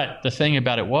 But the thing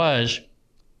about it was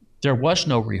there was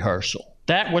no rehearsal.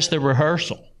 That was the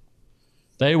rehearsal.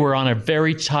 They were on a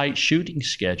very tight shooting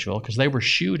schedule because they were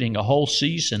shooting a whole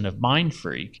season of Mind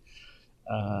Freak,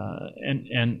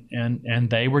 and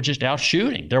they were just out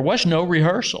shooting. There was no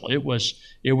rehearsal. It was.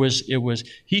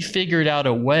 He figured out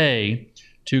a way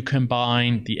to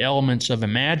combine the elements of a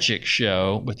magic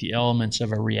show with the elements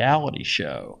of a reality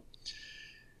show.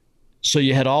 So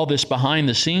you had all this behind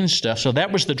the scenes stuff. So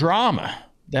that was the drama.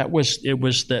 That was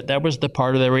the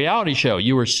part of the reality show.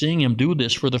 You were seeing him do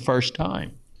this for the first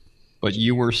time. But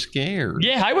you were scared.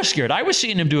 Yeah, I was scared. I was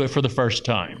seeing him do it for the first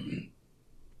time.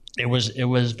 It was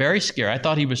very scary. I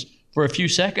thought he was, for a few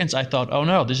seconds, I thought, oh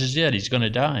no, this is it. He's going to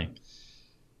die.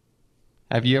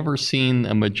 Have you ever seen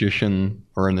a magician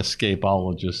or an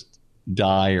escapologist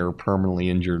die or permanently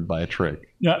injured by a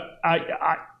trick?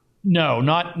 No,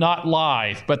 not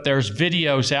live, but there's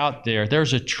videos out there.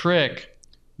 There's a trick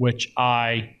which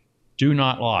I do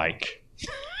not like.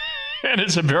 And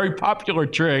it's a very popular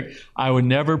trick. I would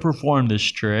never perform this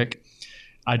trick.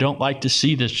 I don't like to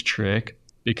see this trick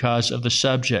because of the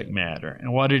subject matter.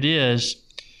 And what it is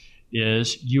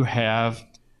you have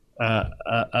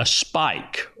a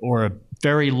spike or a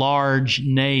very large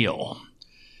nail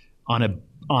on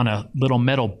a little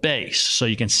metal base, so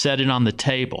you can set it on the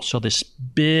table. So this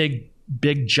big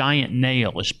giant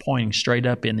nail is pointing straight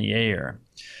up in the air.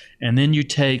 And then you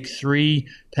take 3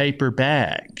 paper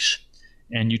bags,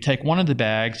 and you take one of the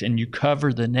bags and you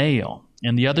cover the nail,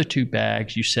 and the other 2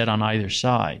 bags you set on either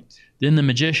side. Then the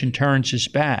magician turns his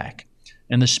back,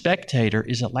 and the spectator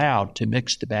is allowed to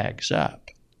mix the bags up.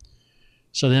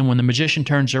 So then when the magician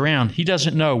turns around, he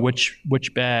doesn't know which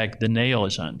bag the nail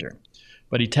is under.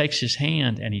 But he takes his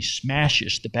hand and he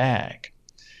smashes the bag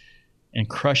and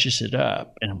crushes it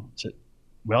up. And said,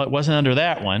 well, it wasn't under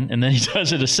that one. And then he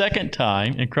does it a second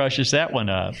time and crushes that one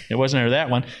up. It wasn't under that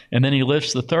one. And then he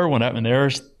lifts the third one up, and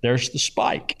there's the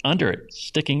spike under it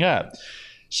sticking up.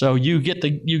 So you get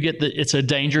the it's a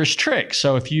dangerous trick.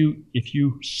 So if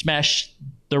you smash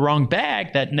the wrong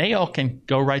bag, that nail can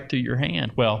go right through your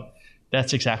hand. Well,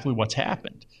 that's exactly what's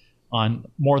happened on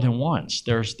more than once.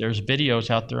 There's videos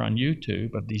out there on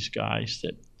YouTube of these guys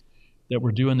that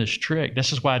were doing this trick.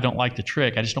 This is why I don't like the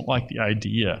trick. I just don't like the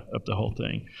idea of the whole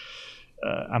thing.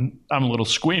 I'm a little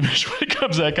squeamish when it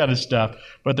comes to that kind of stuff.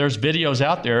 But there's videos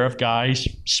out there of guys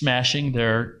smashing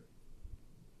their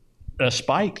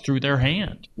spike through their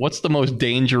hand. What's the most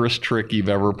dangerous trick you've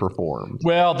ever performed?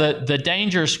 Well, the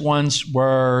dangerous ones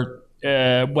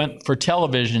went for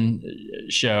television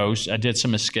shows. I did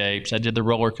some escapes. I did the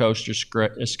roller coaster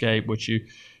escape, which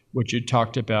you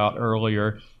talked about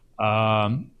earlier.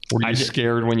 Were you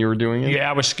scared when you were doing it? Yeah,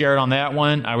 I was scared on that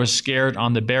one. I was scared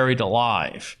on the Buried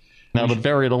Alive. Now, the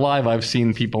Buried Alive, I've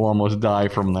seen people almost die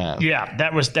from that. Yeah,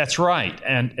 that's right.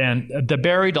 And the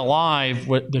Buried Alive,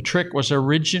 the trick was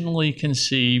originally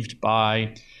conceived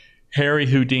by Harry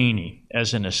Houdini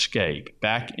as an escape.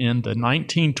 Back in the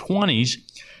 1920s,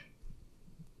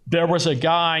 there was a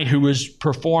guy who was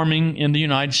performing in the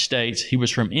United States. He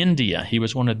was from India. He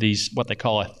was one of these, what they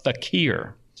call a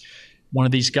fakir, one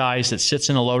of these guys that sits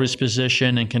in a lotus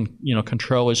position and can,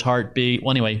 control his heartbeat.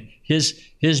 Well, anyway,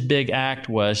 his big act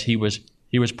was he was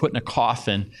put in a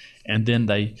coffin, and then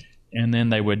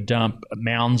they would dump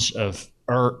mounds of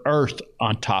earth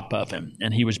on top of him,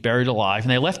 and he was buried alive.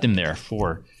 And they left him there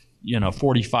for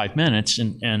 45 minutes,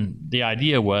 and the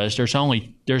idea was there's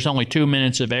only 2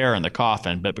 minutes of air in the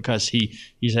coffin, but because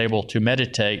he's able to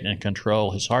meditate and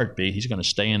control his heartbeat, he's going to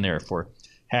stay in there for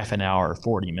half an hour or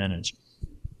 40 minutes.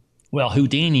 Well,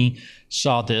 Houdini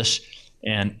saw this,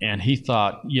 and he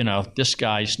thought, this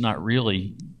guy's not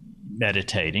really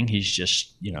meditating. He's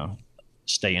just,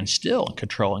 staying still and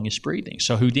controlling his breathing.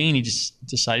 So Houdini just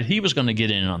decided he was going to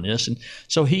get in on this. And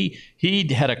so he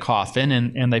had a coffin,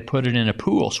 and they put it in a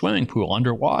swimming pool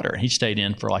underwater. He stayed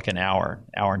in for like an hour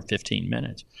and 15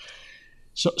 minutes.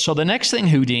 So the next thing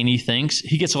Houdini thinks,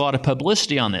 he gets a lot of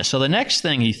publicity on this. So the next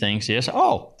thing he thinks is,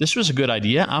 oh, this was a good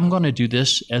idea. I'm going to do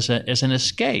this as an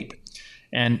escape.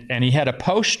 And he had a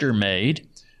poster made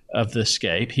of the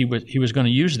escape. He was going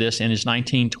to use this in his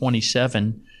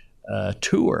 1927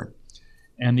 tour.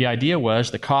 And the idea was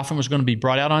the coffin was going to be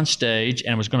brought out on stage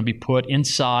and was going to be put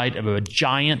inside of a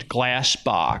giant glass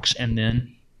box, and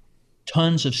then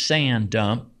tons of sand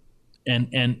dumped.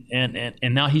 And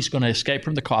now he's going to escape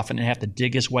from the coffin and have to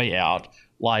dig his way out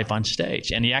live on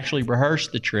stage. And he actually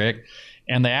rehearsed the trick,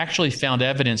 and they actually found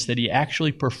evidence that he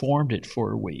actually performed it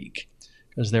for a week,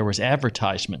 because there was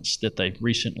advertisements that they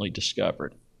recently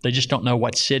discovered. They just don't know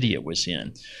what city it was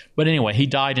in. But anyway, he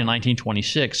died in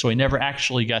 1926, so he never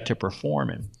actually got to perform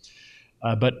it.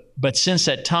 But since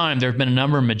that time, there have been a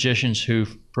number of magicians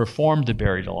who've performed the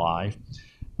Buried Alive.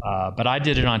 But I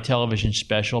did it on television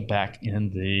special back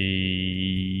in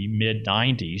the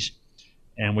mid-'90s,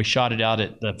 and we shot it out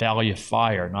at the Valley of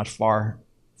Fire, not far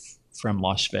from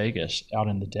Las Vegas, out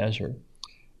in the desert.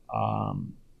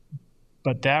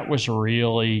 But that was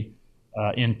really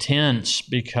intense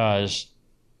because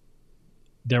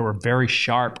there were very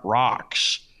sharp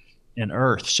rocks in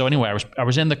earth. So anyway, I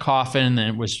was in the coffin,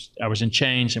 and I was in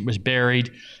chains. It was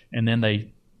buried, and then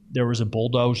there was a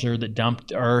bulldozer that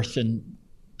dumped earth, and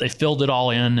they filled it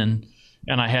all in, and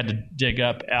I had to dig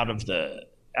up out of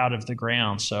the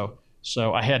ground. So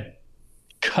I had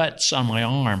cuts on my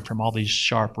arm from all these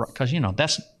sharp, because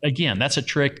that's a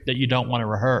trick that you don't want to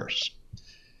rehearse.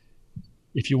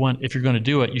 If you're going to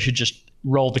do it, you should just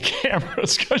roll the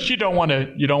cameras, because you don't want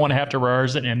to have to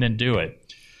rehearse it and then do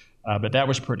it. But that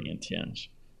was pretty intense.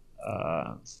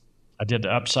 I did the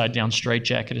upside down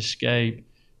straitjacket escape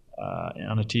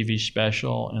on a TV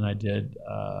special, and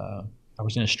I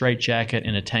was in a straitjacket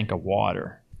in a tank of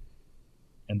water,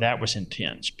 and that was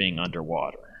intense, being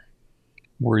underwater.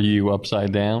 Were you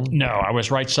upside down? No, I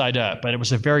was right side up, but it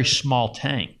was a very small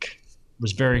tank. It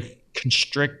was very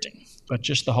constricting, but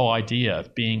just the whole idea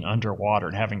of being underwater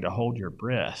and having to hold your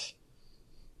breath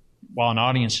while an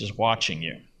audience is watching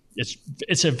you,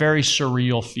 it's a very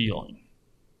surreal feeling.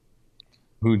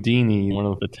 Houdini, one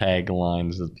of the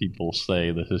taglines that people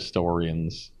say, the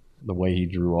historians, the way he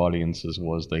drew audiences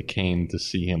was they came to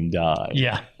see him die.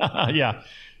 Yeah, yeah.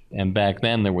 And back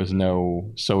then there was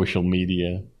no social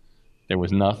media. There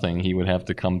was nothing. He would have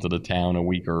to come to the town a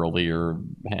week earlier,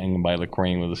 hanging by the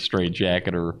crane with a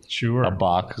straitjacket or a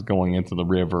box going into the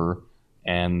river.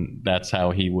 And that's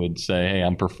how he would say, "Hey,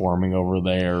 I'm performing over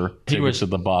there." Tickets at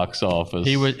the box office.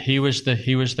 He was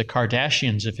the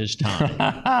Kardashians of his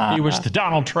time. He was the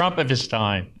Donald Trump of his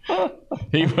time.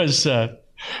 He was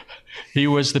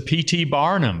the P.T.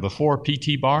 Barnum before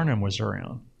P.T. Barnum was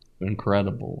around.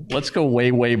 Incredible. Let's go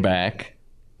way, way back.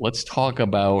 Let's talk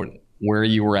about where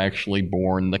you were actually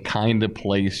born, the kind of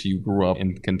place you grew up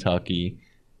in Kentucky,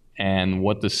 and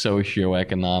what the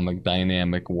socioeconomic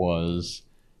dynamic was,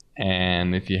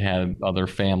 and if you had other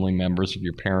family members, if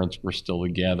your parents were still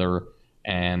together,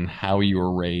 and how you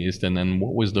were raised, and then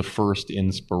what was the first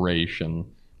inspiration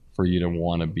for you to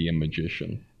want to be a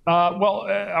magician?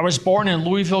 I was born in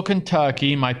Louisville,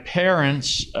 Kentucky. My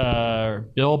parents,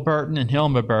 Bill Burton and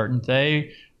Hilma Burton,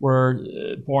 they were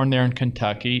born there in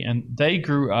Kentucky, and they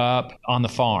grew up on the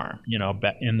farm,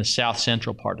 in the south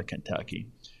central part of Kentucky,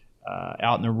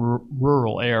 out in the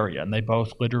rural area. And they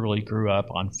both literally grew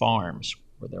up on farms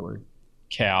where there were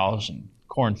cows and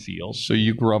cornfields. So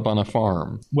you grew up on a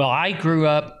farm? Well, I grew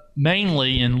up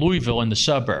mainly in Louisville in the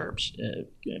suburbs,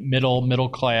 middle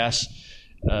class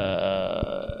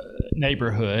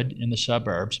neighborhood in the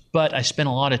suburbs. But I spent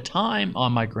a lot of time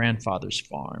on my grandfather's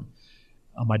farm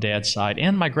on my dad's side,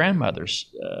 and my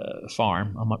grandmother's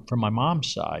farm from my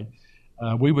mom's side.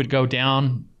 We would go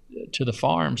down to the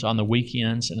farms on the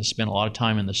weekends, and I spent a lot of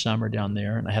time in the summer down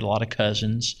there, and I had a lot of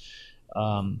cousins.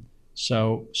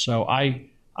 So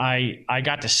I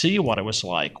got to see what it was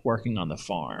like working on the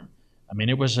farm. I mean,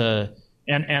 it was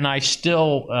and I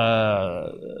still,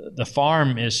 the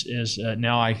farm is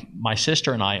now my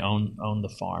sister and I own the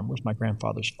farm. It was my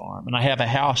grandfather's farm. And I have a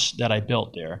house that I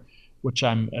built there, which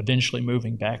I'm eventually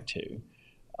moving back to.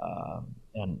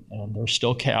 And there's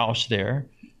still cows there.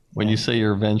 When you say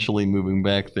you're eventually moving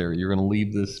back there, you're going to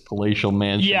leave this palatial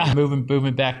mansion? Yeah,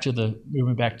 moving back to the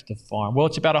farm. Well,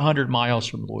 it's about 100 miles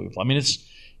from Louisville. I mean,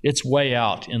 it's way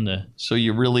out in the. So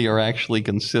you really are actually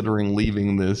considering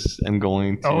leaving this and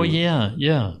going to. Oh yeah.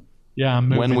 I'm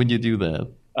moving. When would you do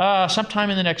that? Sometime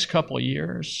in the next couple of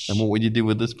years. And what would you do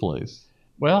with this place?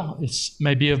 Well, it's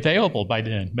maybe available by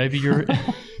then. Maybe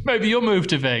you'll move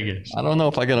to Vegas. I don't know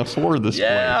if I can afford this place.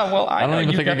 Yeah, well, I don't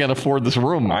even think I can afford this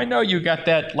room. I know you got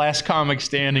that last comic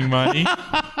standing money.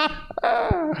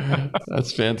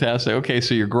 That's fantastic. Okay,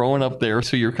 so you're growing up there,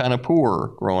 so you're kind of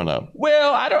poor growing up.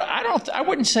 Well, I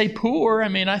wouldn't say poor. I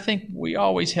mean, I think we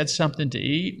always had something to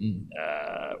eat, and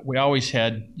we always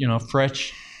had,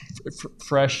 fresh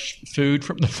food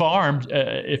from the farm,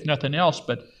 if nothing else.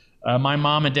 But my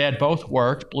mom and dad both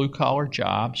worked blue-collar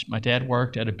jobs. My dad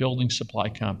worked at a building supply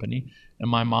company, and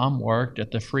my mom worked at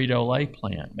the Frito-Lay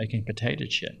plant making potato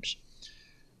chips.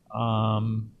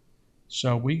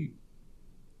 So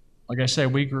like I say,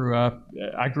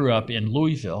 I grew up in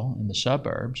Louisville in the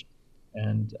suburbs,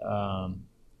 and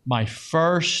the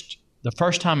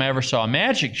first time I ever saw a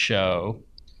magic show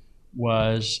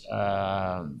was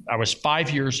I was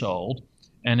 5 years old,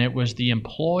 and it was the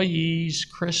employees'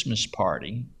 Christmas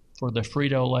party for the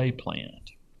Frito-Lay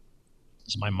plant.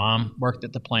 So my mom worked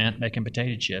at the plant making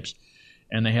potato chips,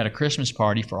 and they had a Christmas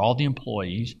party for all the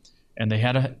employees. And they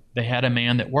had a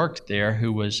man that worked there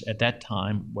who was at that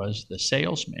time was the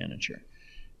sales manager,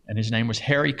 and his name was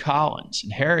Harry Collins.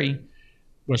 And Harry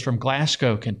was from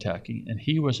Glasgow, Kentucky, and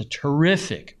he was a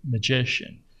terrific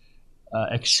magician,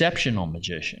 exceptional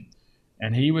magician.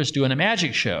 And he was doing a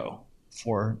magic show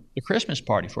for the Christmas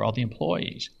party for all the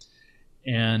employees.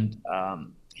 And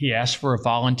he asked for a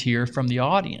volunteer from the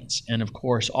audience. And of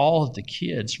course, all of the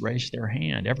kids raised their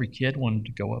hand. Every kid wanted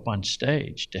to go up on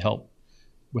stage to help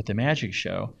with the magic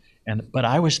show. But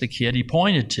I was the kid he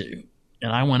pointed to.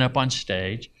 And I went up on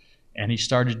stage, and he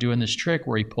started doing this trick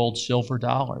where he pulled silver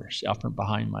dollars out from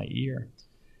behind my ear.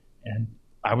 And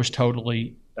I was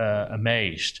totally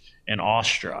amazed and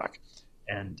awestruck.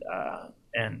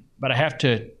 But I have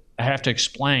to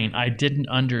explain, I didn't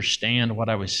understand what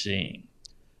I was seeing.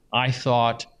 I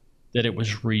thought that it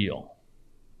was real.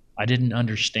 I didn't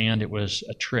understand it was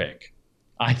a trick.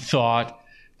 I thought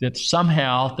that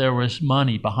somehow there was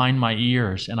money behind my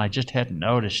ears, and I just hadn't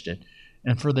noticed it.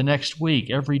 And for the next week,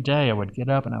 every day I would get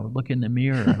up and I would look in the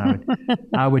mirror, and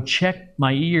I would check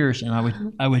my ears, and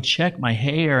I would check my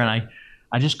hair, and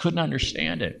I just couldn't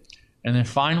understand it. And then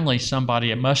finally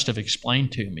somebody must have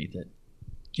explained to me that,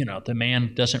 the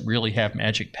man doesn't really have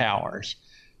magic powers,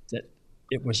 that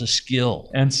it was a skill.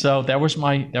 And so that was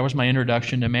my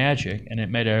introduction to magic, and it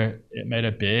made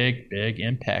a big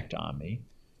impact on me.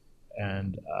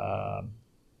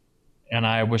 And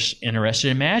I was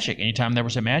interested in magic. Anytime there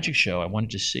was a magic show, I wanted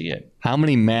to see it. How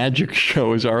many magic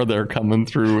shows are there coming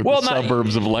through the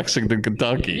suburbs of Lexington,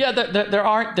 Kentucky? Yeah, there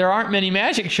aren't many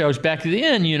magic shows back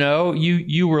then.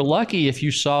 You were lucky if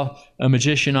you saw a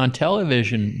magician on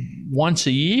television once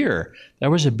a year. That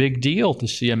was a big deal to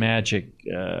see a magic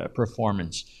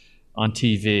performance on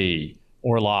TV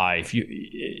or live.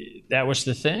 That was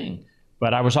the thing.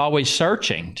 But I was always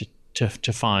searching to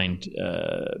find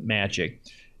magic.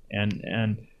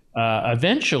 And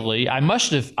eventually, I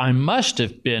must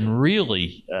have been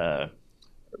really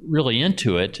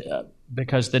into it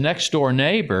because the next door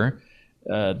neighbor,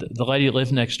 the lady who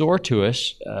lived next door to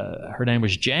us, her name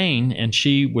was Jane, and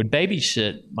she would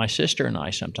babysit my sister and I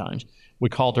sometimes. We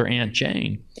called her Aunt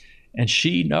Jane, and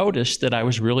she noticed that I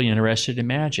was really interested in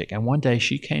magic. And one day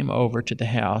she came over to the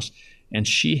house, and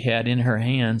she had in her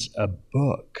hands a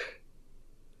book.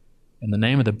 And the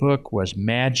name of the book was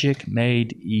Magic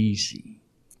Made Easy.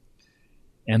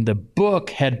 And the book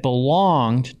had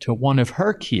belonged to one of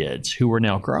her kids who were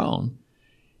now grown.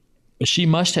 But she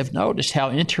must have noticed how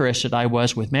interested I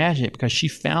was with magic because she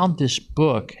found this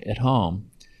book at home.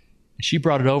 And she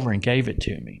brought it over and gave it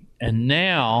to me. And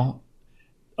now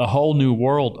a whole new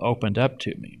world opened up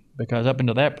to me because up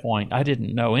until that point, I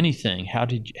didn't know anything. How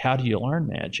do you learn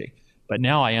magic? But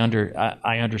now I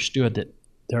understood that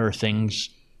there are things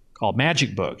called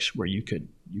magic books where you could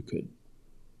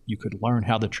learn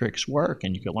how the tricks work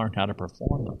and you could learn how to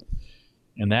perform them.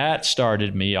 And that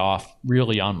started me off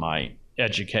really on my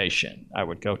education. I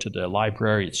would go to the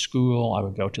library at school, I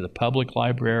would go to the public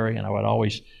library, and I would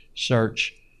always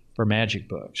search for magic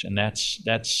books. And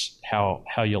that's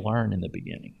how you learn in the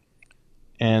beginning.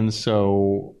 And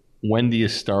so when do you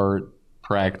start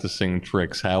practicing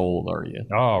tricks? How old are you?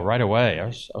 Oh, right away. I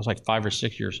was like 5 or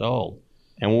 6 years old.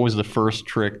 And what was the first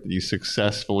trick that you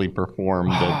successfully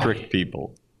performed that tricked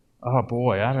people? Oh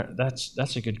boy,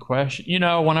 that's a good question.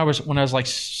 When I was like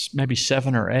maybe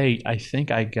 7 or 8, I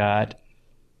think I got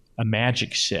a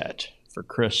magic set for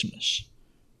Christmas.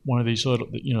 One of these little,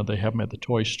 they have them at the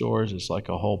toy stores. It's like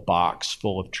a whole box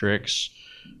full of tricks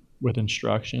with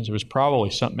instructions. It was probably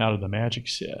something out of the magic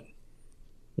set.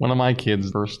 One of my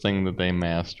kids, first thing that they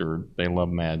mastered, they love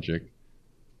magic.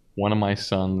 One of my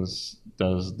sons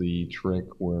does the trick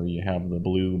where you have the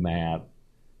blue mat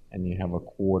and you have a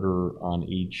quarter on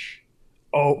each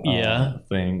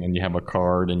thing, and you have a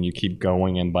card and you keep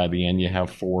going, and by the end you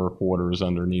have 4 quarters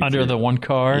underneath. Under the one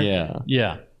card?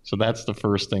 Yeah. So that's the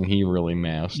first thing he really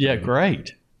mastered. Yeah,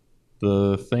 great.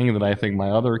 The thing that I think my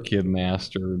other kid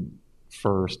mastered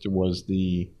first was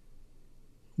the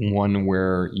one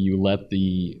where you let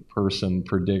the person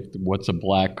predict what's a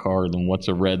black card and what's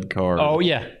a red card. Oh,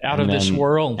 yeah. Out of this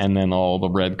world. And then all the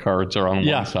red cards are on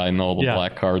one side and all the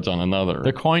black cards on another.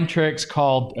 The coin trick's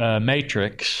called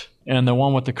Matrix, and the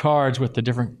one with the cards with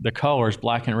the colors,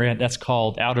 black and red, that's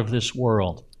called Out of This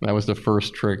World. That was the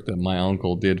first trick that my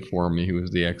uncle did for me, who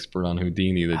was the expert on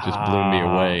Houdini, that just blew me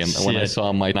away. And when I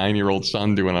saw my 9-year-old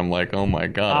son do it, I'm like, oh my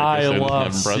God. I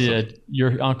love Sid.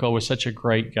 Your uncle was such a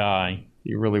great guy.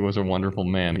 He really was a wonderful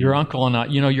man. Your uncle and I,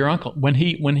 your uncle, when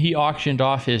he auctioned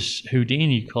off his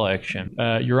Houdini collection,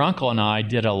 your uncle and I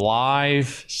did a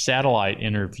live satellite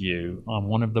interview on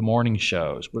one of the morning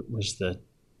shows. It was the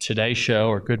Today Show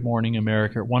or Good Morning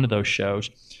America, one of those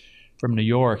shows from New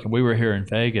York, and we were here in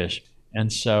Vegas.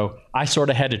 And so I sort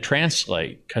of had to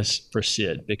translate for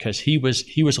Sid because he was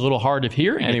a little hard of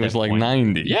hearing. And he was like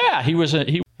 90. Yeah, he was.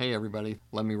 Hey everybody,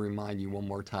 let me remind you one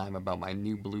more time about my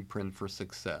new blueprint for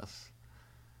success.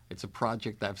 It's a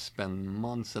project I've spent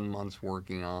months and months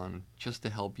working on just to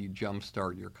help you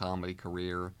jumpstart your comedy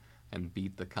career and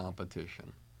beat the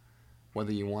competition.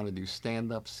 Whether you want to do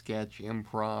stand-up, sketch,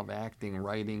 improv, acting,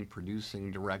 writing,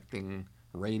 producing, directing,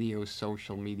 radio,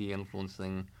 social media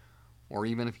influencing, or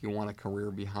even if you want a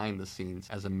career behind the scenes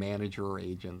as a manager or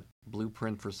agent,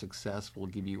 Blueprint for Success will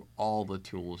give you all the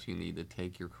tools you need to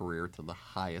take your career to the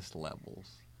highest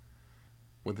levels.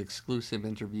 With exclusive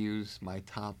interviews, my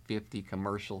top 50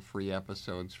 commercial-free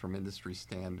episodes from Industry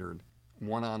Standard,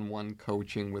 one-on-one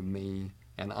coaching with me,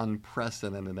 and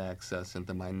unprecedented access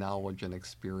into my knowledge and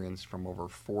experience from over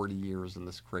 40 years in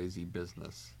this crazy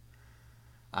business.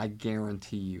 I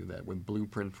guarantee you that with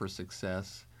Blueprint for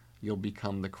Success, you'll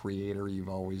become the creator you've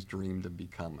always dreamed of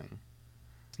becoming.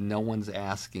 No one's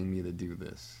asking me to do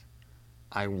this.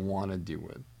 I want to do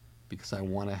it because I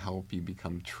want to help you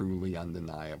become truly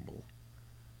undeniable.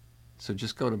 So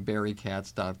just go to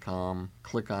barrykatz.com,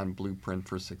 click on Blueprint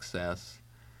for Success,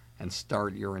 and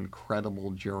start your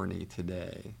incredible journey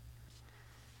today.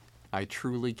 I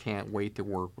truly can't wait to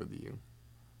work with you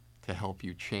to help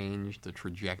you change the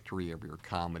trajectory of your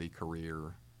comedy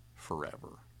career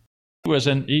forever. He was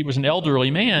an elderly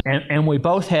man, and we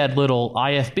both had little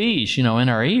IFBs, in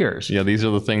our ears. Yeah, these are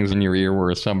the things in your ear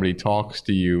where somebody talks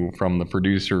to you from the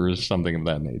producers, something of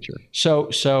that nature.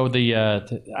 So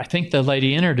I think the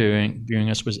lady interviewing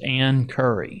us was Ann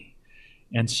Curry.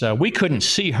 And so we couldn't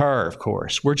see her, of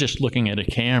course. We're just looking at a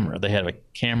camera. They had a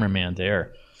cameraman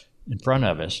there in front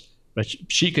of us. But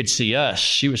she could see us.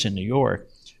 She was in New York.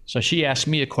 So she asked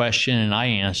me a question, and I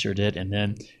answered it. And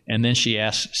then she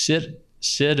asked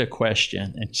Sid a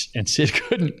question, and Sid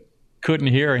couldn't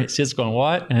hear it. Sid's going,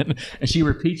 "What?" And she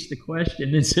repeats the question,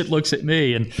 and then Sid looks at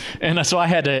me, and so I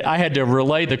had to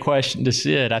relay the question to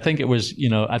Sid. I think it was,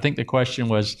 I think the question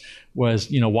was,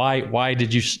 why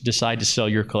did you decide to sell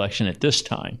your collection at this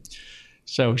time?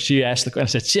 So she asked the question.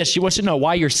 I said, "Sid, she wants to know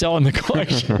why you're selling the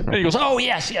collection." And he goes, "Oh,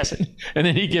 yes." And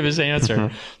then he gave his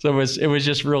answer. So it was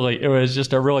just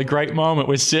a really great moment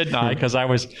with Sid and I, because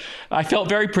I felt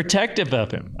very protective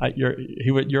of him.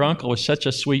 Your uncle was such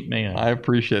a sweet man. I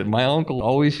appreciate it. My uncle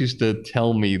always used to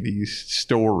tell me these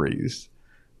stories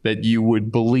that you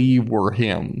would believe were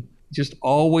him. Just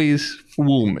always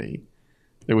fool me.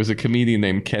 There was a comedian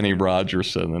named Kenny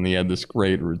Rogerson, and he had this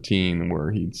great routine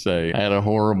where he'd say, "I had a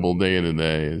horrible day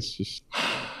today. It's just,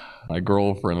 my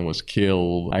girlfriend was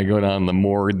killed. I go down to the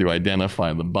morgue to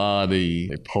identify the body.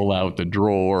 They pull out the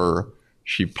drawer.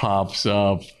 She pops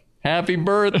up. Happy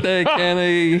birthday,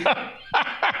 Kenny."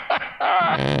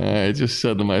 I just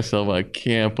said to myself, I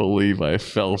can't believe I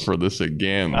fell for this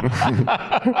again.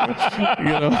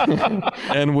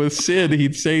 And with Sid,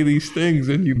 he'd say these things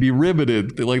and you'd be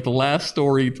riveted. Like the last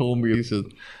story he told me, he said,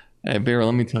 "Hey, Barry,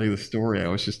 let me tell you the story. I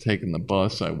was just taking the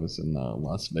bus. I was in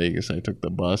Las Vegas. I took the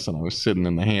bus and I was sitting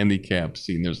in the handicap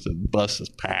seat. And the bus is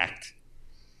packed.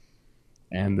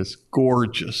 And this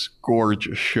gorgeous,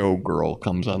 gorgeous showgirl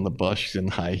comes on the bus. She's in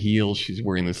high heels. She's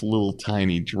wearing this little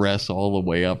tiny dress all the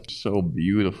way up. So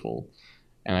beautiful.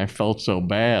 And I felt so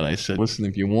bad. I said, "Listen,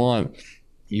 if you want,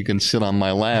 you can sit on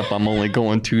my lap. I'm only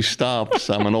going 2 stops.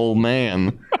 I'm an old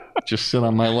man. Just sit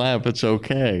on my lap. It's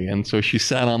okay." And so she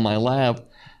sat on my lap.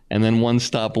 And then 1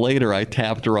 stop later, I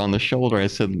tapped her on the shoulder. I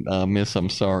said, "Miss, I'm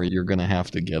sorry. You're going to have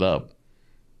to get up."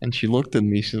 And she looked at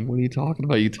me. She said, "What are you talking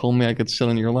about? You told me I could sit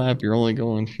on your lap. You're only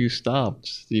going a few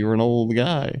stops. You're an old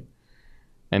guy."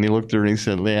 And he looked at her and he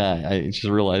said, "Yeah, I just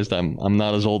realized I'm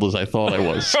not as old as I thought I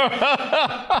was."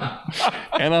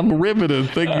 And I'm riveted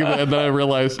thinking that, and then I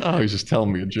realized, oh, he's just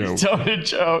telling me a joke. Telling a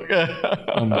joke.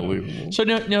 Unbelievable. So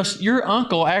now your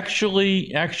uncle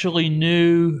actually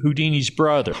knew Houdini's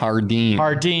brother,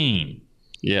 Hardin.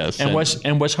 Yes. And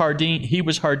was Hardin, he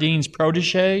was Hardin's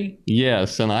protege?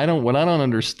 Yes. And what I don't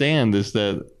understand is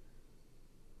that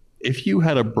if you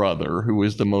had a brother who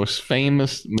was the most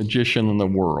famous magician in the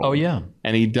world. Oh, yeah.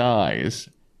 And he dies,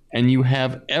 and you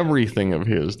have everything of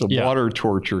his, the water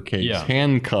torture case,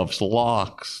 handcuffs,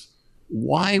 locks,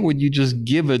 why would you just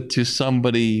give it to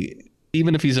somebody,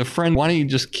 even if he's a friend? Why don't you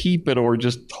just keep it or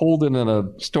just hold it in a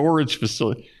storage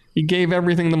facility? He gave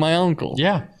everything to my uncle.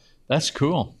 Yeah, that's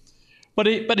cool. But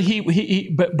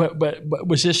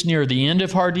was this near the end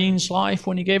of Hardin's life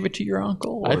when he gave it to your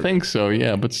uncle? Or? I think so,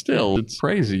 yeah. But still, it's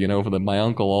crazy, for my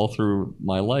uncle all through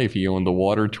my life. He owned the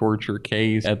water torture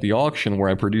case. At the auction where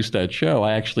I produced that show,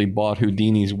 I actually bought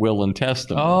Houdini's will and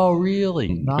testament. Oh, really?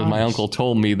 Because my uncle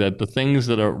told me that the things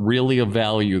that are really of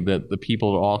value that the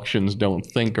people at auctions don't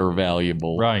think are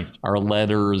valuable are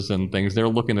letters and things. They're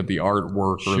looking at the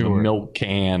artwork or the milk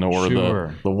can or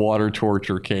the water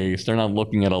torture case. They're not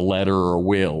looking at a letter or a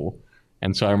will.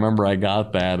 And so I remember I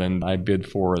got that and I bid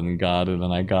for it and got it.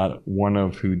 And I got one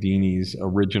of Houdini's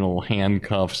original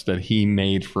handcuffs that he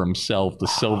made for himself, the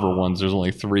silver ones. There's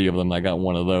only 3 of them. I got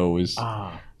one of those.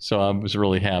 So I was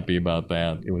really happy about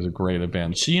that. It was a great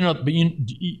event. So, but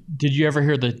did you ever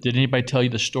hear did anybody tell you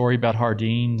the story about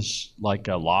Hardeen's, like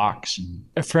locks?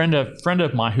 A friend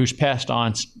of mine who's passed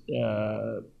on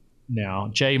now,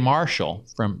 Jay Marshall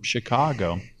from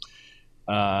Chicago,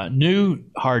 knew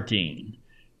Hardeen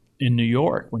in New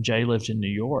York when Jay lived in New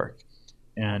York.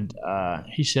 And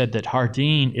he said that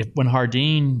when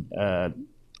Hardeen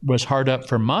was hard up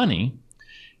for money,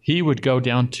 he would go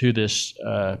down to this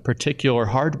particular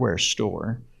hardware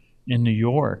store in New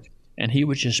York, and he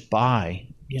would just buy,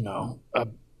 a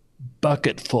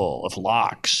bucket full of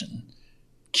locks and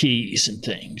keys and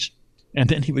things. And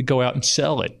then he would go out and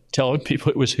sell it, telling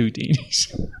people it was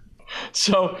Houdini's.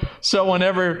 So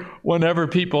whenever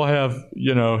people have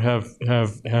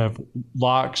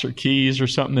locks or keys or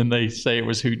something and they say it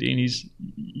was Houdini's,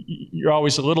 you're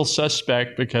always a little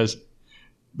suspect because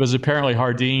apparently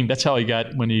Hardeen, that's how he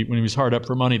got, when he was hard up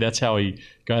for money, that's how he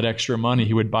got extra money.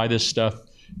 He would buy this stuff,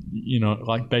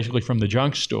 like basically from the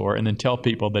junk store and then tell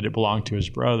people that it belonged to his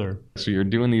brother. So you're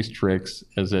doing these tricks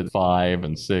as at 5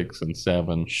 and 6 and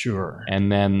 7. Sure.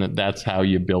 And then that's how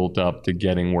you built up to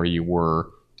getting where you were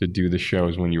to do the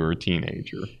shows when you were a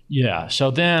teenager. Yeah.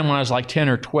 So then when I was like 10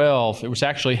 or 12, it was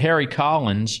actually Harry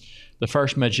Collins, the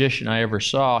first magician I ever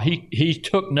saw. He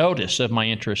took notice of my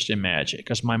interest in magic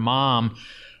because my mom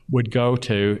would go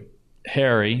to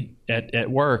Harry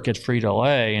at work at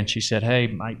Frito-Lay, and she said, "Hey,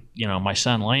 my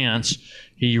son Lance,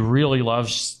 he really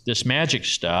loves this magic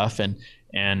stuff,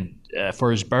 and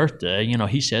for his birthday,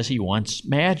 he says he wants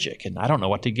magic, and I don't know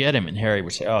what to get him." And Harry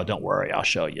would say, "Oh, don't worry, I'll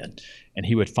show you." And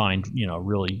he would find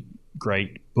really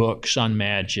great books on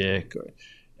magic,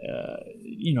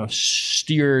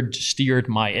 steered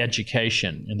my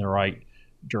education in the right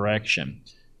direction.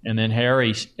 And then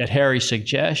at Harry's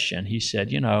suggestion, he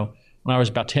said, when I was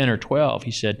about 10 or 12,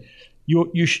 he said,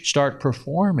 you should start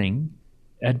performing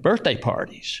at birthday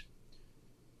parties.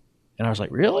 And I was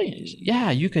like, really? Yeah,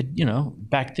 you could,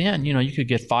 back then, you could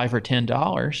get $5 or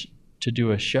 $10 to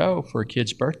do a show for a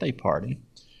kid's birthday party.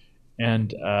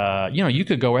 And, you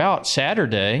could go out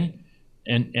Saturday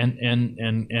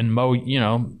and mow,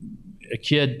 a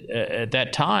kid at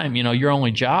that time, your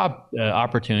only job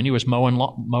opportunity was mowing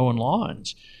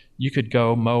lawns. You could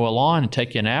go mow a lawn and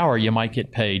take you an hour. You might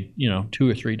get paid, $2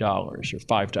 or $3 or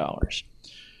 $5.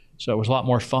 So it was a lot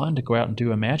more fun to go out and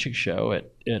do a magic show at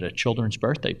a children's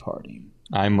birthday party.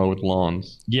 I mowed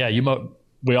lawns. Yeah,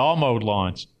 we all mowed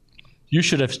lawns. You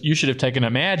should have taken a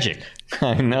magic.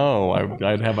 I know.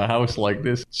 I'd have a house like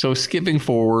this. So skipping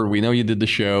forward, we know you did the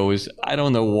shows. I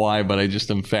don't know why, but I just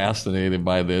am fascinated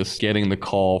by this, getting the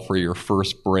call for your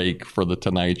first break for The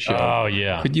Tonight Show. Oh,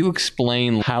 yeah. Could you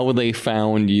explain how they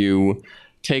found you?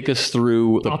 Take us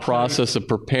through the process of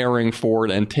preparing for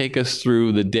it and take us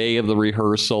through the day of the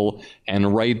rehearsal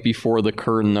and right before the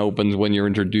curtain opens when you're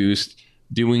introduced,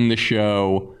 doing the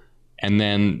show. And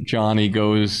then Johnny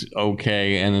goes,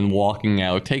 okay, and then walking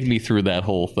out. Take me through that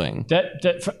whole thing.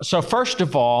 So first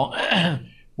of all,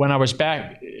 when I was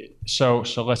back, so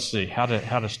let's see how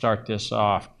to start this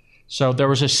off. So there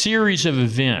was a series of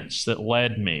events that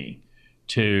led me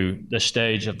to the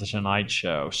stage of The Tonight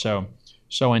Show. So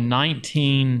in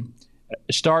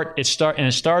it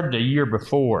started a year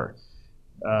before.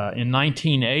 In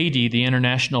 1980, the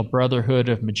International Brotherhood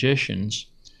of Magicians,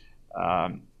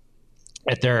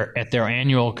 at their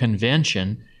annual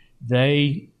convention,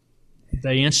 they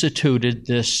instituted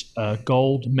this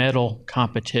gold medal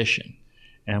competition.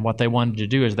 And what they wanted to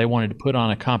do is they wanted to put on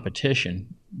a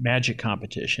competition, magic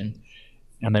competition,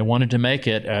 and they wanted to make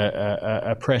it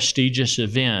a prestigious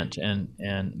event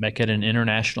and make it an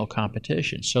international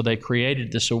competition. So they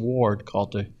created this award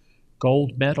called the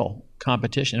Gold Medal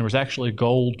Competition. It was actually a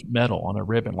gold medal on a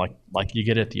ribbon like you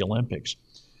get at the Olympics.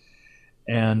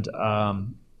 And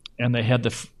they had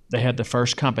the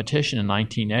first competition in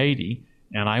 1980,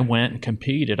 and I went and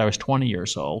competed. I was 20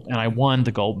 years old, and I won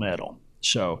the gold medal.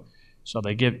 So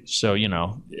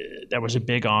that was a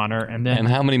big honor. And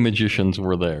how many magicians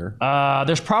were there?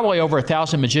 There's probably over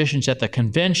 1,000 magicians at the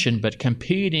convention, but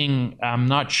competing, I'm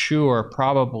not sure,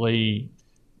 probably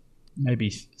maybe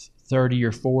 30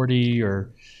 or 40, or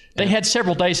they had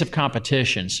several days of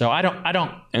competition. So I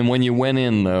don't. And when you went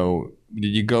in, though, did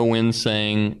you go in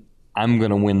saying, I'm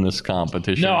going to win this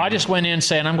competition? No, I just went in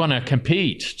saying I'm going to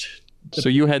compete. So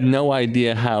you had no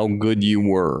idea how good you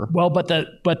were. Well, but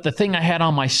the thing I had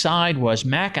on my side was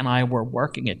Mac and I were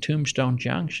working at Tombstone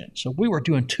Junction. So we were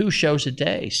doing 2 shows a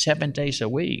day, 7 days a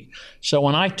week. So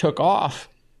when I took off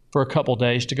for a couple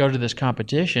days to go to this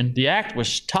competition. The act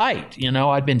was tight.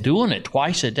 I'd been doing it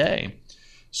twice a day.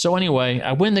 So anyway,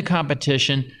 I win the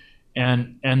competition,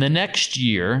 and the next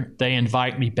year they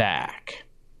invite me back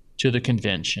to the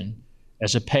convention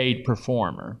as a paid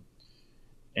performer.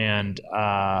 And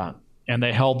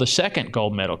they held the second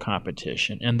gold medal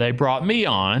competition, and they brought me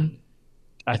on,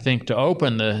 I think, to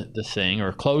open the thing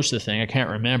or close the thing. I can't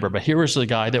remember, but here was the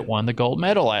guy that won the gold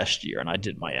medal last year, and I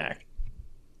did my act.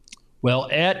 Well,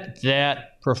 at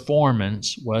that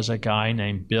performance was a guy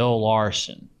named Bill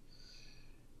Larson.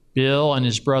 Bill and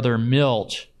his brother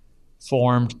Milt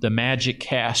formed the Magic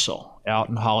Castle out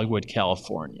in Hollywood,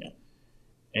 California.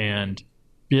 And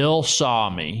Bill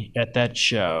saw me at that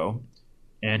show,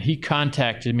 and he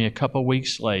contacted me a couple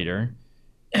weeks later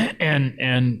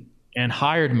and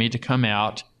hired me to come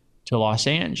out to Los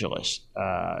Angeles.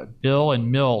 Bill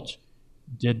and Milt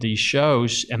did these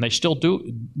shows, and they still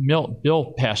do.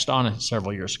 Bill passed on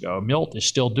several years ago. Milt is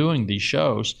still doing these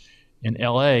shows in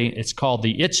LA. It's called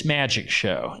the It's Magic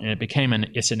Show, and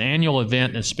it's an annual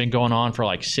event that's been going on for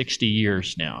like 60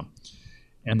 years now.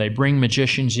 And they bring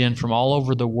magicians in from all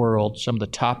over the world, some of the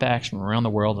top acts from around the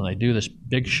world, and they do this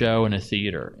big show in a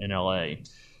theater in LA.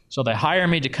 So they hire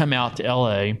me to come out to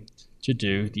LA to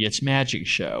do the It's Magic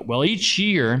Show. Well, each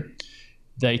year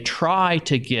they try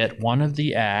to get one of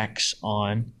the acts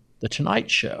on The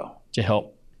Tonight Show to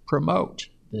help promote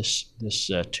this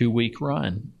 2-week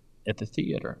run at the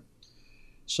theater.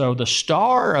 So the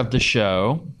star of the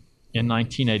show in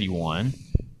 1981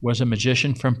 was a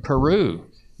magician from Peru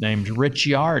named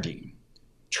Ricciardi,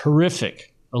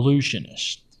 terrific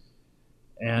illusionist.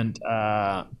 And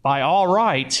by all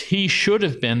rights, he should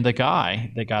have been the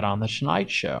guy that got on The Tonight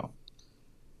Show.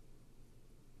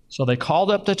 So they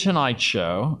called up The Tonight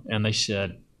Show, and they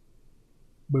said,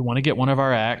 we want to get one of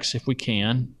our acts, if we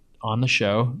can, on the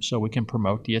show so we can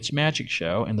promote the It's Magic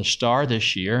Show. And the star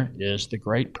this year is the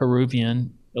great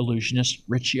Peruvian illusionist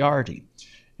Ricciardi.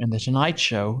 And The Tonight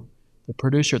Show, the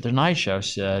producer of The Tonight Show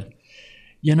said,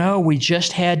 we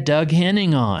just had Doug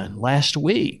Henning on last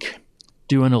week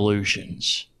doing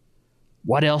illusions.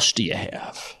 What else do you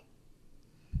have?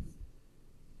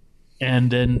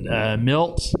 And then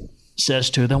Milt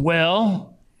says to them,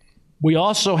 well, we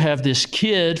also have this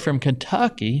kid from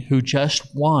Kentucky who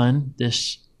just won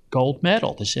this gold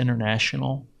medal, this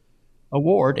international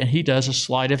award, and he does a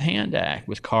sleight of hand act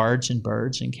with cards and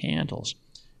birds and candles.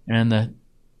 And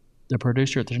the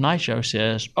producer at The Tonight Show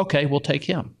says, okay, we'll take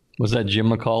him. Was that Jim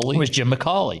McCauley? It was Jim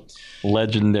McCauley.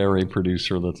 Legendary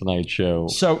producer of The Tonight Show.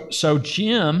 So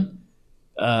Jim,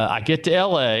 I get to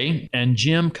L.A., and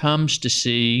Jim comes to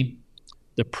see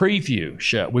the preview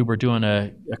show. We were doing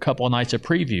a couple of nights of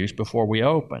previews before we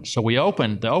opened. So we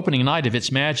opened, the opening night of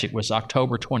It's Magic was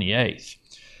October 28th,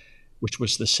 which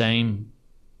was the same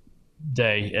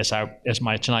day as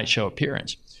my Tonight Show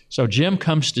appearance. So Jim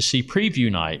comes to see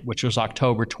preview night, which was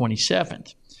October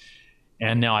 27th.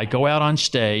 And now I go out on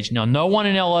stage. Now, no one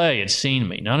in L.A. had seen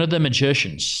me. None of the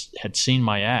magicians had seen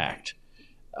my act.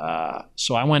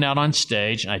 So I went out on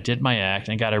stage, and I did my act,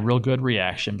 and got a real good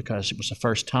reaction because it was the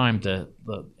first time the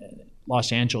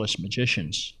Los Angeles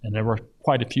magicians, and there were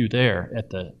quite a few there at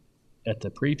the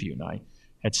preview night,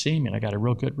 had seen me, and I got a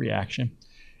real good reaction.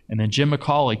 And then Jim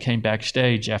McCauley came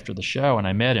backstage after the show, and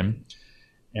I met him.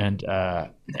 And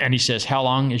he says, how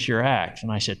long is your act?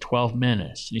 And I said, 12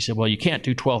 minutes. And he said, well, you can't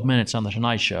do 12 minutes on The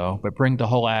Tonight Show, but bring the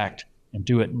whole act and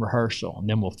do it in rehearsal, and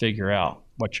then we'll figure out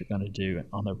what you're going to do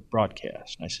on the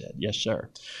broadcast. And I said, yes, sir.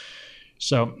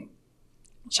 So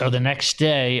the next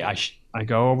day, I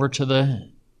go over to the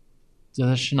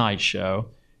Tonight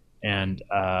Show, and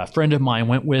a friend of mine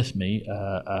went with me,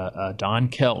 Don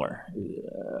Keller,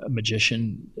 a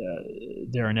magician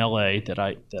there in L.A. that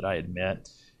I had met.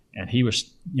 And he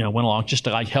was, went along just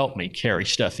to help me carry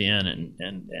stuff in and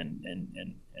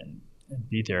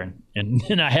be there. And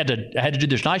then I had to do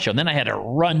this night show. And then I had to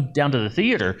run down to the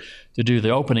theater to do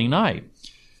the opening night.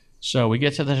 So we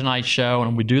get to the Tonight Show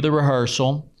and we do the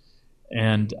rehearsal.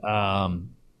 And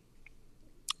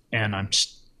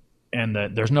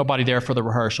there's nobody there for the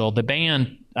rehearsal. The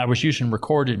band, I was using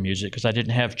recorded music because I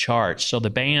didn't have charts. So the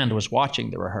band was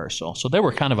watching the rehearsal. So they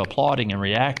were kind of applauding and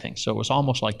reacting. So it was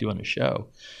almost like doing a show.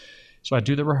 So I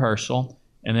do the rehearsal.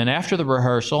 And then after the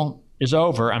rehearsal is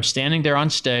over, I'm standing there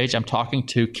on stage. I'm talking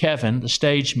to Kevin, the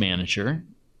stage manager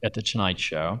at the Tonight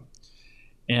Show.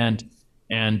 And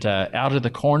out of the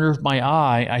corner of my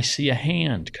eye, I see a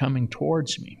hand coming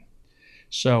towards me.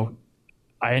 So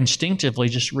I instinctively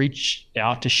just reach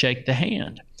out to shake the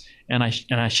hand. And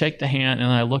I shake the hand, and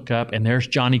I look up, and there's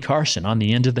Johnny Carson on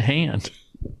the end of the hand.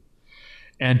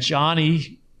 And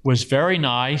Johnny was very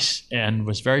nice and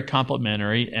was very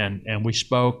complimentary, and we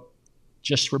spoke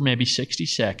just for maybe 60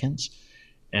 seconds,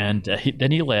 and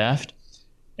then he left,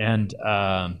 and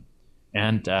I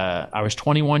was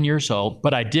 21 years old,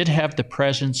 but I did have the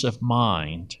presence of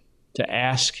mind to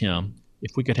ask him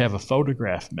if we could have a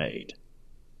photograph made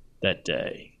that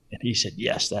day, and he said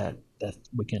yes, that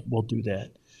we'll do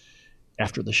that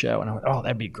after the show. And I went, oh,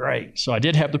 that'd be great. So I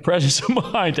did have the presence of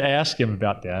mind to ask him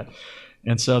about that.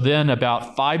 And so then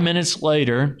about 5 minutes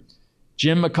later,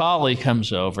 Jim McCauley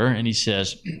comes over and he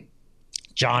says,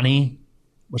 Johnny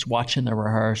was watching the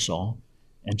rehearsal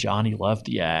and Johnny loved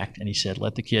the act. And he said,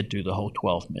 let the kid do the whole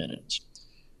 12 minutes.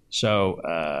 So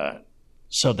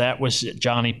that was it.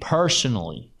 Johnny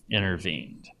personally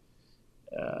intervened.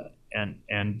 And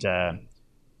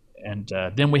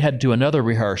then we had to do another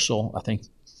rehearsal, I think,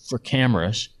 for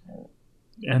cameras.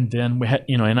 And then we had,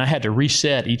 and I had to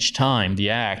reset each time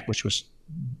the act, which was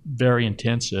very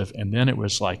intensive. And then it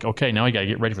was like, okay, now I got to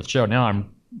get ready for the show. Now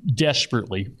I'm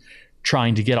desperately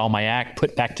trying to get all my act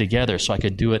put back together so I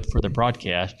could do it for the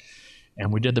broadcast.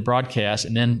 And we did the broadcast.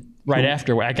 And then right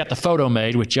after, I got the photo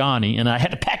made with Johnny, and I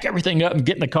had to pack everything up and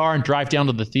get in the car and drive down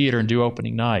to the theater and do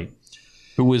opening night.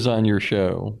 Who was on your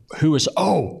show?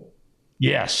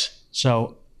 Yes.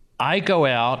 So I go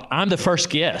out. I'm the first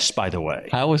guest, by the way.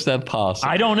 How is that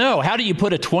possible? I don't know. How do you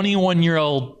put a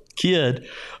 21-year-old kid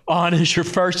on as your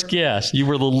first guest? You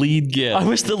were the lead guest. I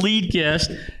was the lead guest.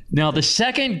 Now, the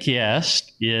second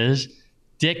guest is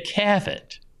Dick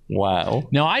Cavett. Wow.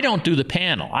 Now, I don't do the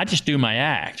panel. I just do my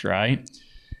act, right?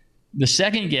 The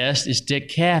second guest is Dick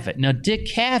Cavett. Now, Dick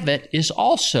Cavett is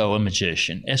also a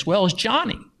magician, as well as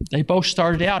Johnny. They both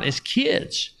started out as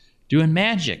kids doing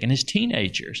magic and as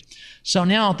teenagers. So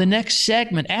now the next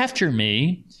segment after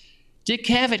me, Dick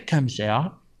Cavett comes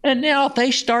out, and now they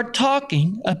start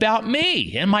talking about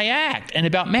me and my act and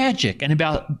about magic and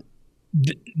about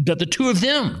the two of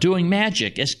them doing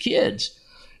magic as kids.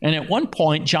 And at one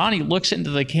point, Johnny looks into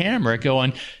the camera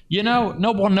going, no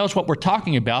one knows what we're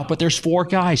talking about, but there's 4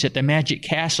 guys at the Magic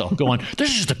Castle going,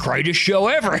 this is the greatest show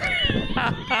ever.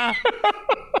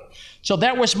 So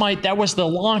that was the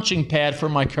launching pad for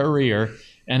my career,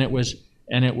 and it was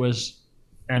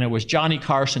Johnny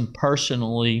Carson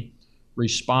personally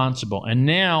responsible. And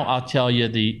now I'll tell you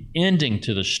the ending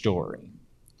to the story.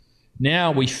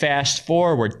 Now we fast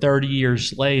forward 30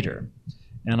 years later,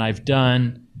 and I've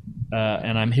done,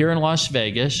 and I'm here in Las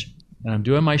Vegas, and I'm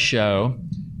doing my show.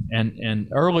 And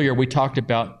earlier we talked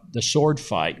about the sword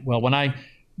fight. Well, when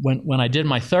I did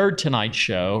my fourth Tonight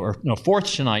Show,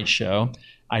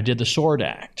 I did the sword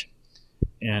act,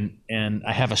 and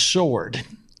I have a sword,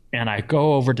 and I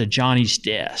go over to Johnny's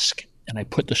desk, and I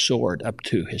put the sword up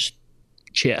to his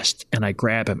chest, and I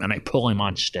grab him, and I pull him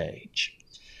on stage,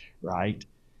 right?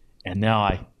 And now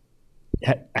I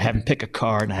have him pick a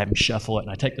card, and I have him shuffle it,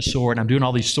 and I take the sword, and I'm doing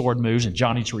all these sword moves, and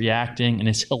Johnny's reacting, and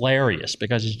it's hilarious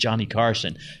because it's Johnny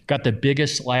Carson. Got the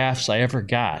biggest laughs I ever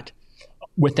got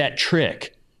with that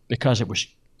trick because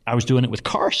I was doing it with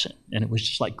Carson, and it was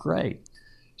just like great.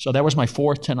 So that was my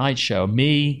fourth Tonight Show.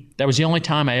 That was the only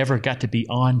time I ever got to be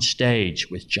on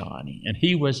stage with Johnny. And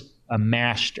he was a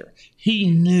master. He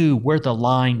knew where the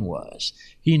line was.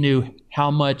 He knew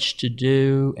how much to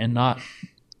do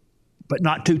but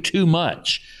not do too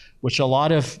much, which a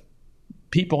lot of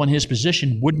people in his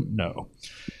position wouldn't know.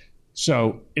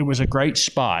 So it was a great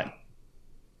spot.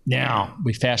 Now,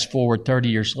 we fast forward 30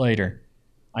 years later.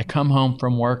 I come home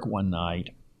from work one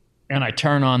night, and I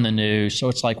turn on the news, so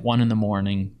it's like 1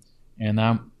 a.m, and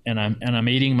I'm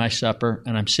eating my supper,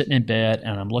 and I'm sitting in bed,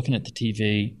 and I'm looking at the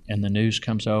TV, and the news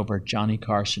comes over, Johnny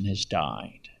Carson has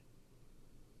died.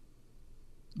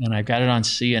 And I've got it on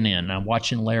CNN, and I'm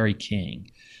watching Larry King.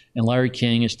 And Larry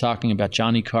King is talking about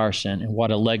Johnny Carson and what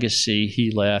a legacy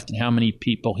he left and how many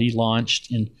people he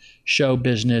launched in show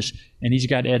business. And he's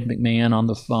got Ed McMahon on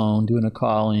the phone doing a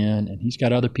call-in, and he's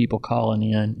got other people calling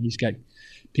in. He's got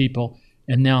people.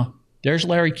 And now there's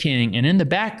Larry King, and in the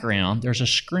background, there's a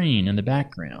screen in the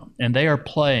background, and they are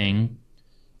playing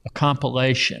a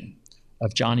compilation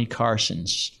of Johnny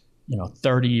Carson's,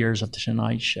 30 years of The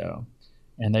Tonight Show.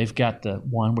 And they've got the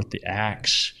one with the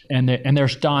axe, and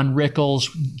there's Don Rickles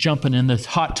jumping in the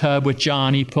hot tub with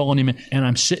Johnny, pulling him in. And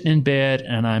I'm sitting in bed,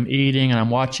 and I'm eating, and I'm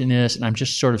watching this, and I'm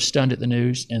just sort of stunned at the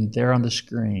news. And there on the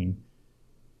screen,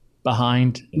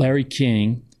 behind Larry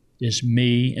King, is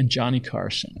me and Johnny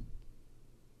Carson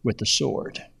with the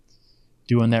sword,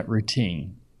 doing that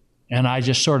routine. And I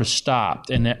just sort of stopped,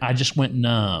 and I just went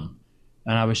numb.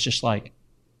 And I was just like,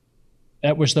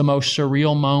 that was the most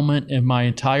surreal moment in my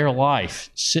entire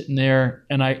life, sitting there.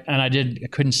 And I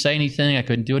couldn't say anything. I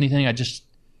couldn't do anything.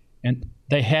 And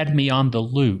they had me on the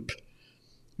loop.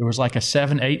 It was like a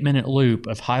 7-8 minute loop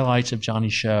of highlights of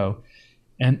Johnny's show.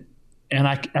 And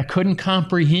I couldn't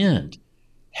comprehend,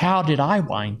 how did I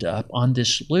wind up on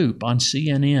this loop on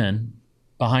CNN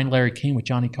behind Larry King with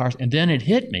Johnny Carson? And then it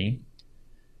hit me,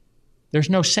 there's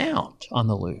no sound on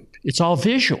the loop. It's all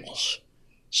visuals.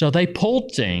 So they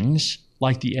pulled things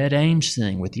like the Ed Ames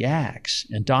thing with the axe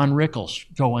and Don Rickles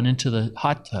going into the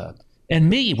hot tub and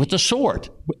me with the sword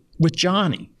with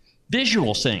Johnny.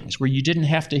 Visual things where you didn't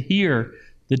have to hear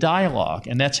the dialogue.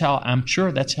 And I'm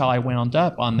sure that's how I wound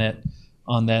up on that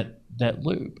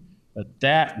loop. But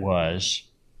that was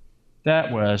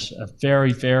a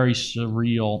very, very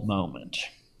surreal moment.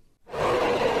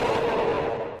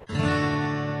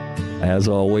 As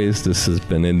always, this has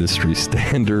been Industry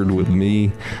Standard with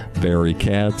me, Barry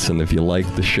Katz. And if you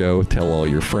like the show, tell all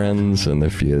your friends. And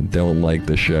if you don't like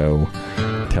the show,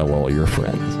 tell all your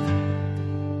friends.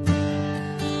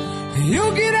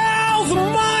 You get all the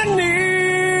money,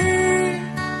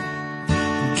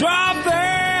 drive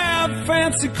that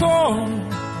fancy car.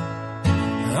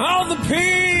 All the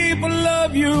people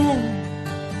love you,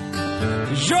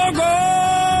 'cause you're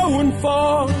going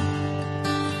far.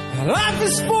 Life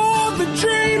is for the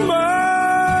dreamers,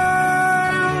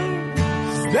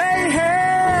 they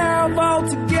have all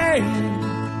to gain.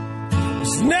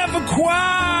 It's never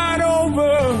quite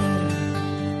over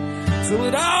till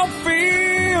it all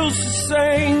feels the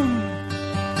same.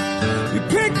 You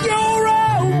pick your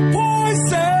own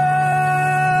poison,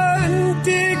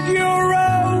 dig your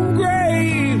own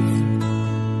grave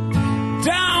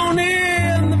down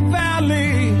in the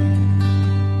valley.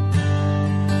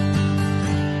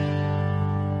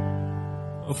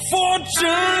 A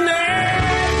fortune.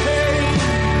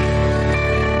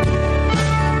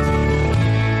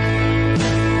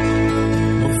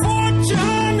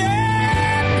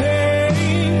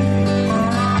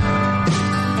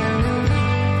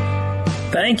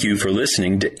 Thank you for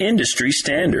listening to Industry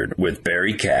Standard with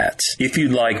Barry Katz. If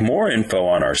you'd like more info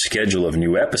on our schedule of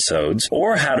new episodes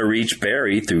or how to reach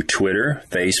Barry through Twitter,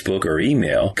 Facebook, or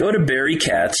email, go to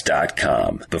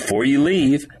barrykatz.com. Before you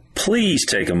leave, please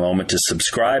take a moment to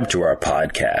subscribe to our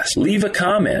podcast, leave a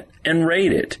comment, and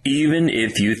rate it, even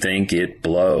if you think it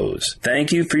blows.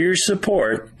 Thank you for your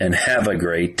support, and have a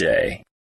great day.